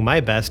be doing my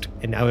best,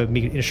 and I will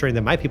be ensuring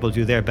that my people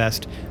do their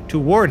best to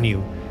warn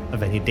you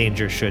of any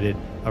danger should it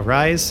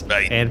arise.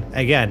 Right. And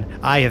again,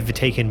 I have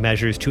taken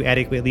measures to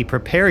adequately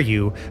prepare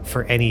you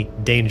for any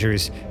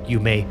dangers you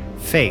may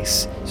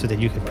face so that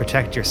you can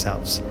protect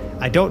yourselves.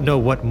 I don't know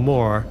what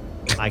more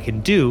I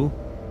can do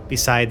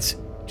besides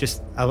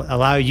just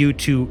allow you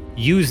to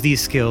use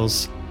these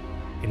skills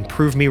and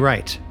prove me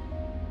right.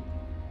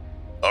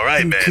 All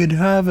right, You man. could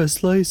have a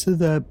slice of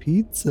that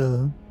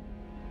pizza.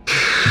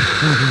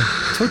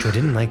 I told you I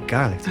didn't like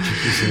garlic.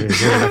 Is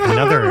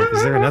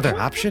there another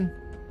option?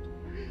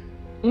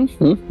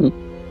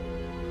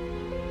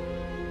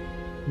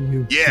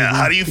 Yeah,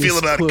 how do you feel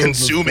about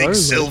consuming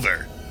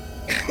silver?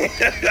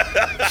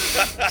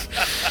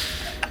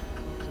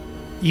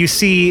 You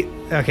see,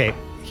 okay,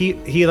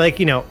 he like,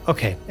 you know,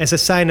 okay, as a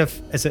sign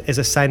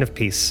of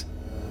peace,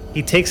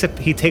 he takes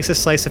a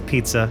slice of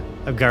pizza,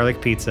 of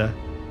garlic pizza,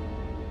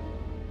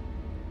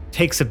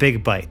 takes a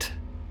big bite,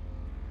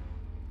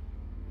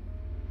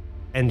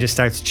 and just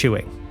starts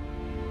chewing.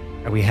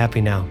 Are we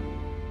happy now?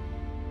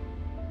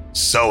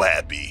 So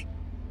happy.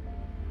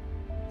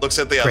 Looks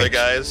at the other Great.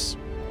 guys.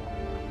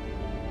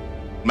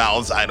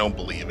 Mouths, I don't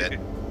believe it.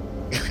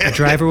 A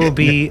driver will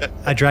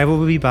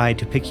be by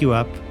to pick you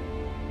up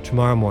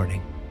tomorrow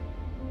morning.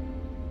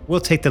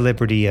 We'll take the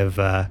liberty of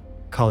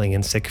calling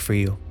in sick for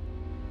you.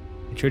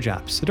 It's your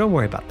job, so don't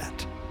worry about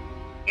that.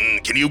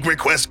 Can you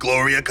request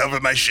Gloria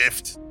cover my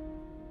shift?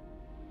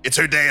 It's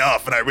her day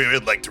off, and I really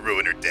would like to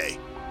ruin her day.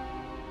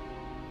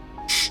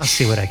 I'll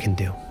see what I can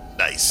do.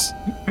 Nice.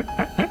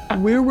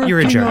 We're You're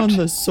in working on charge.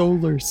 the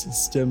solar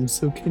system,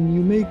 so can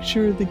you make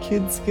sure the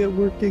kids get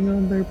working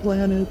on their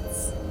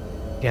planets?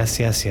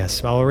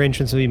 Yes. All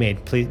arrangements will be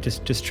made. Please,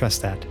 just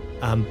trust that.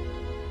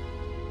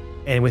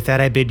 And with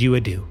that, I bid you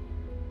adieu.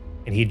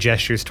 And he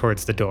gestures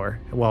towards the door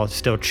while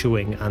still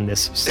chewing on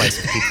this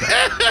slice of pizza.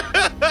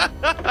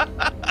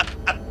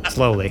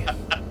 Slowly.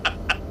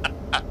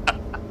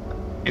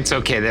 It's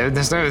okay. There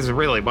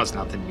really was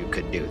nothing you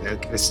could do.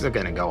 They're still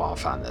going to go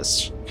off on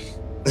this.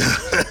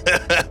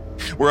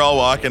 We're all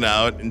walking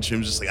out, and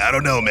Jim's just like, I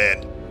don't know,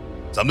 man.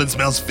 Something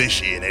smells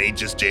fishy, and it ain't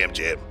just jam.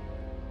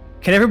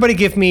 Can everybody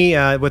give me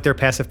what their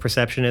passive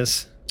perception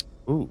is?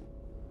 Ooh.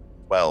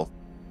 12.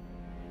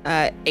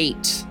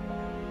 8.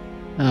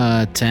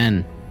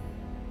 10.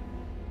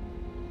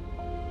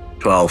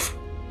 12.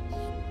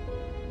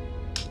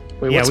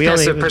 Wait, Yeah, what's we only-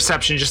 passive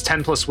perception? Just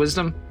 10 plus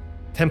wisdom?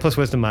 10 plus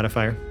wisdom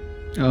modifier.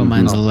 Oh,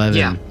 mine's 11.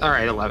 Yeah. All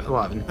right,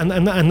 11.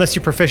 Unless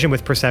you're proficient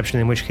with perception,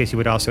 in which case you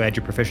would also add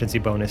your proficiency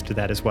bonus to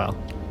that as well.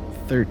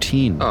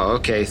 13. Oh,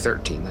 okay,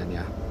 13 then,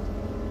 yeah.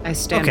 I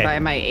stand Okay. by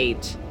my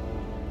 8.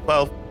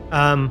 12.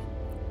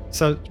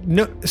 So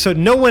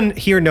no one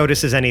here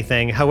notices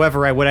anything.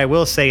 However, what I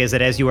will say is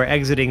that as you are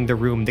exiting the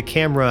room, the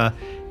camera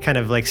kind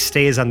of like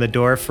stays on the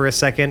door for a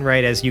second,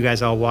 right? As you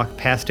guys all walk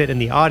past it, and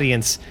the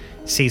audience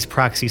sees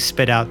Proxy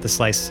spit out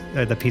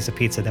the piece of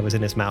pizza that was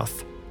in his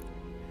mouth.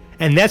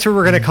 And that's what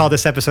we're going to call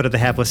this episode of the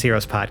Hapless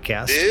Heroes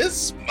podcast.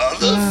 This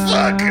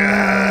motherfucker.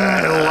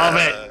 I love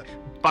it.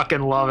 Fucking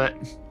love it.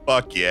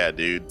 Fuck yeah,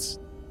 dudes.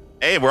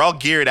 Hey, we're all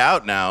geared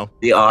out now.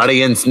 The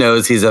audience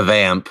knows he's a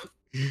vamp.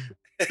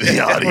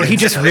 The audience. Or he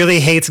just really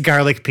hates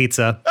garlic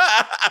pizza.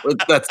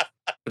 That's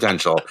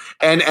potential.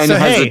 And So,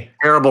 has hey. a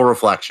terrible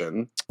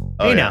reflection.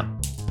 Hey now,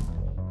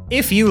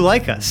 if you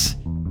like us,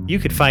 you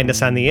could find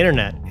us on the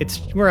internet.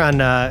 We're on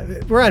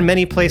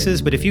many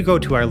places, but if you go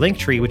to our link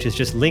tree, which is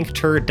just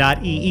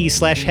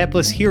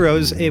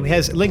linktree.ee/haplessheroes, it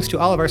has links to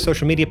all of our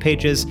social media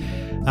pages,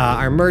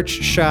 our merch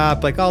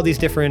shop, like all these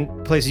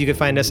different places you can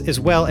find us, as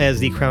well as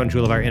the crown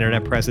jewel of our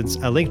internet presence,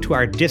 a link to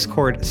our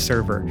Discord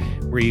server,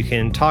 where you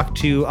can talk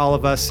to all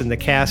of us in the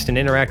cast and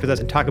interact with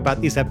us and talk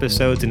about these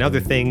episodes and other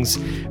things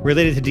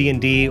related to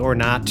D&D or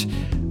not.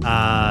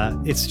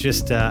 It's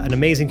just an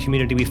amazing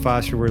community we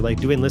foster. We're like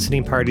doing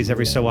listening parties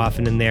every so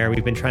often in there.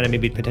 We've been trying to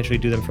maybe potentially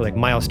do them for like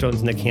milestones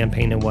in the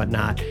campaign and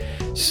whatnot.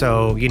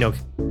 So,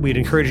 we'd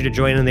encourage you to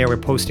join in there. We're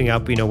posting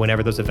up,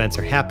 whenever those events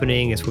are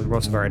happening. It's where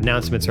most of our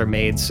announcements are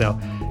made. So,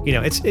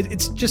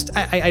 it's just,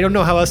 I don't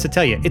know how else to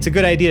tell you. It's a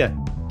good idea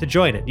to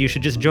join it. You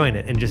should just join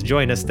it and just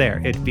join us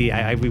there.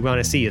 We want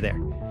to see you there.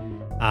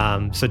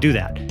 So do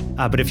that.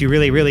 But if you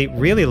really, really,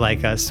 really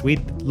like us,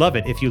 we'd love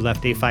it if you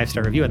left a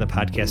 5-star review on the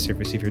podcast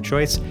service of your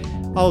choice.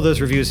 All of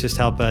those reviews just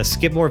help us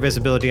get more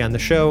visibility on the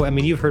show. I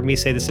mean, you've heard me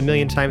say this a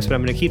million times, but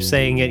I'm going to keep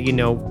saying it,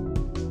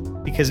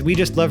 because we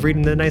just love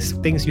reading the nice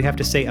things you have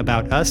to say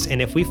about us.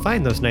 And if we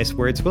find those nice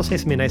words, we'll say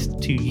something nice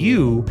to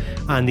you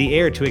on the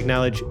air to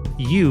acknowledge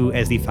you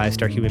as the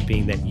 5-star human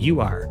being that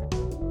you are.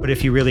 But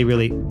if you really,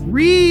 really,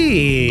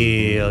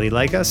 really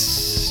like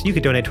us, you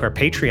could donate to our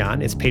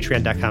Patreon. It's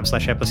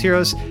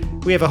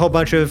patreon.com/haplessheroes. We have a whole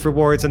bunch of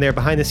rewards in there,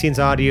 behind the scenes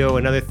audio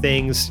and other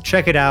things.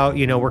 Check it out.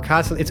 We're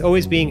constantly, it's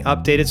always being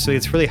updated. So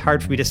it's really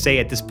hard for me to say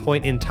at this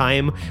point in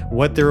time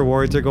what the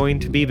rewards are going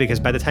to be,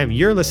 because by the time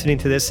you're listening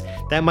to this,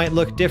 that might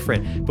look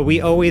different. But we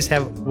always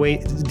have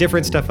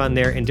different stuff on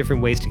there and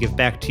different ways to give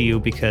back to you,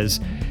 because,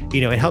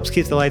 it helps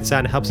keep the lights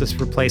on, it helps us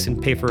replace and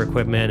pay for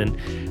equipment. And,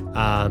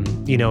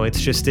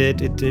 it's just,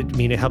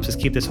 it helps us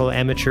keep this whole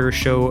amateur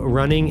show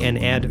running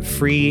and ad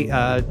free,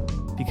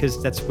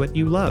 because that's what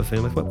you love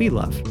and with what we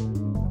love.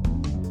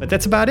 But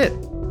that's about it.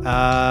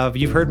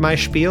 You've heard my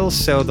spiel,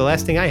 so the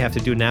last thing I have to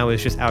do now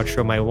is just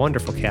outro my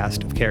wonderful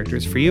cast of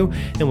characters for you,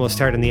 and we'll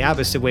start in the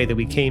opposite way that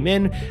we came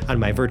in, on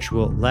my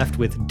virtual left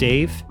with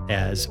Dave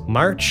as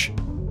March.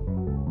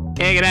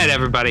 Hey, good night,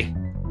 everybody.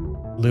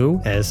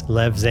 Lou as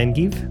Lev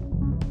Zangiv.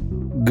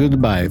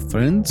 Goodbye,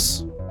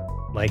 friends.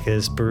 Mike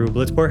as Baru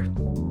Blitzbor.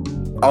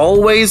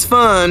 Always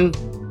fun.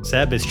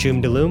 Seb as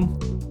Choom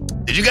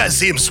Deloom. Did you guys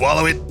see him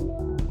swallow it?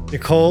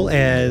 Nicole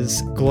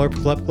as Glorp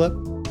Glup Glup.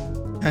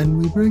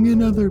 And we bring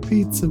another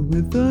pizza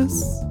with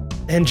us.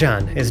 And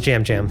John as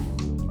Jam Jam.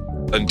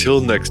 Until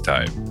next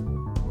time.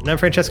 And I'm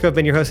Francesco. I've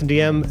been your host and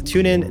DM.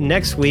 Tune in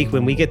next week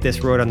when we get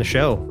this road on the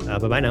show.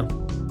 Bye-bye now.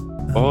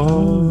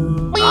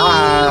 Oh.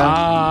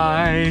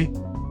 Bye.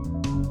 Bye.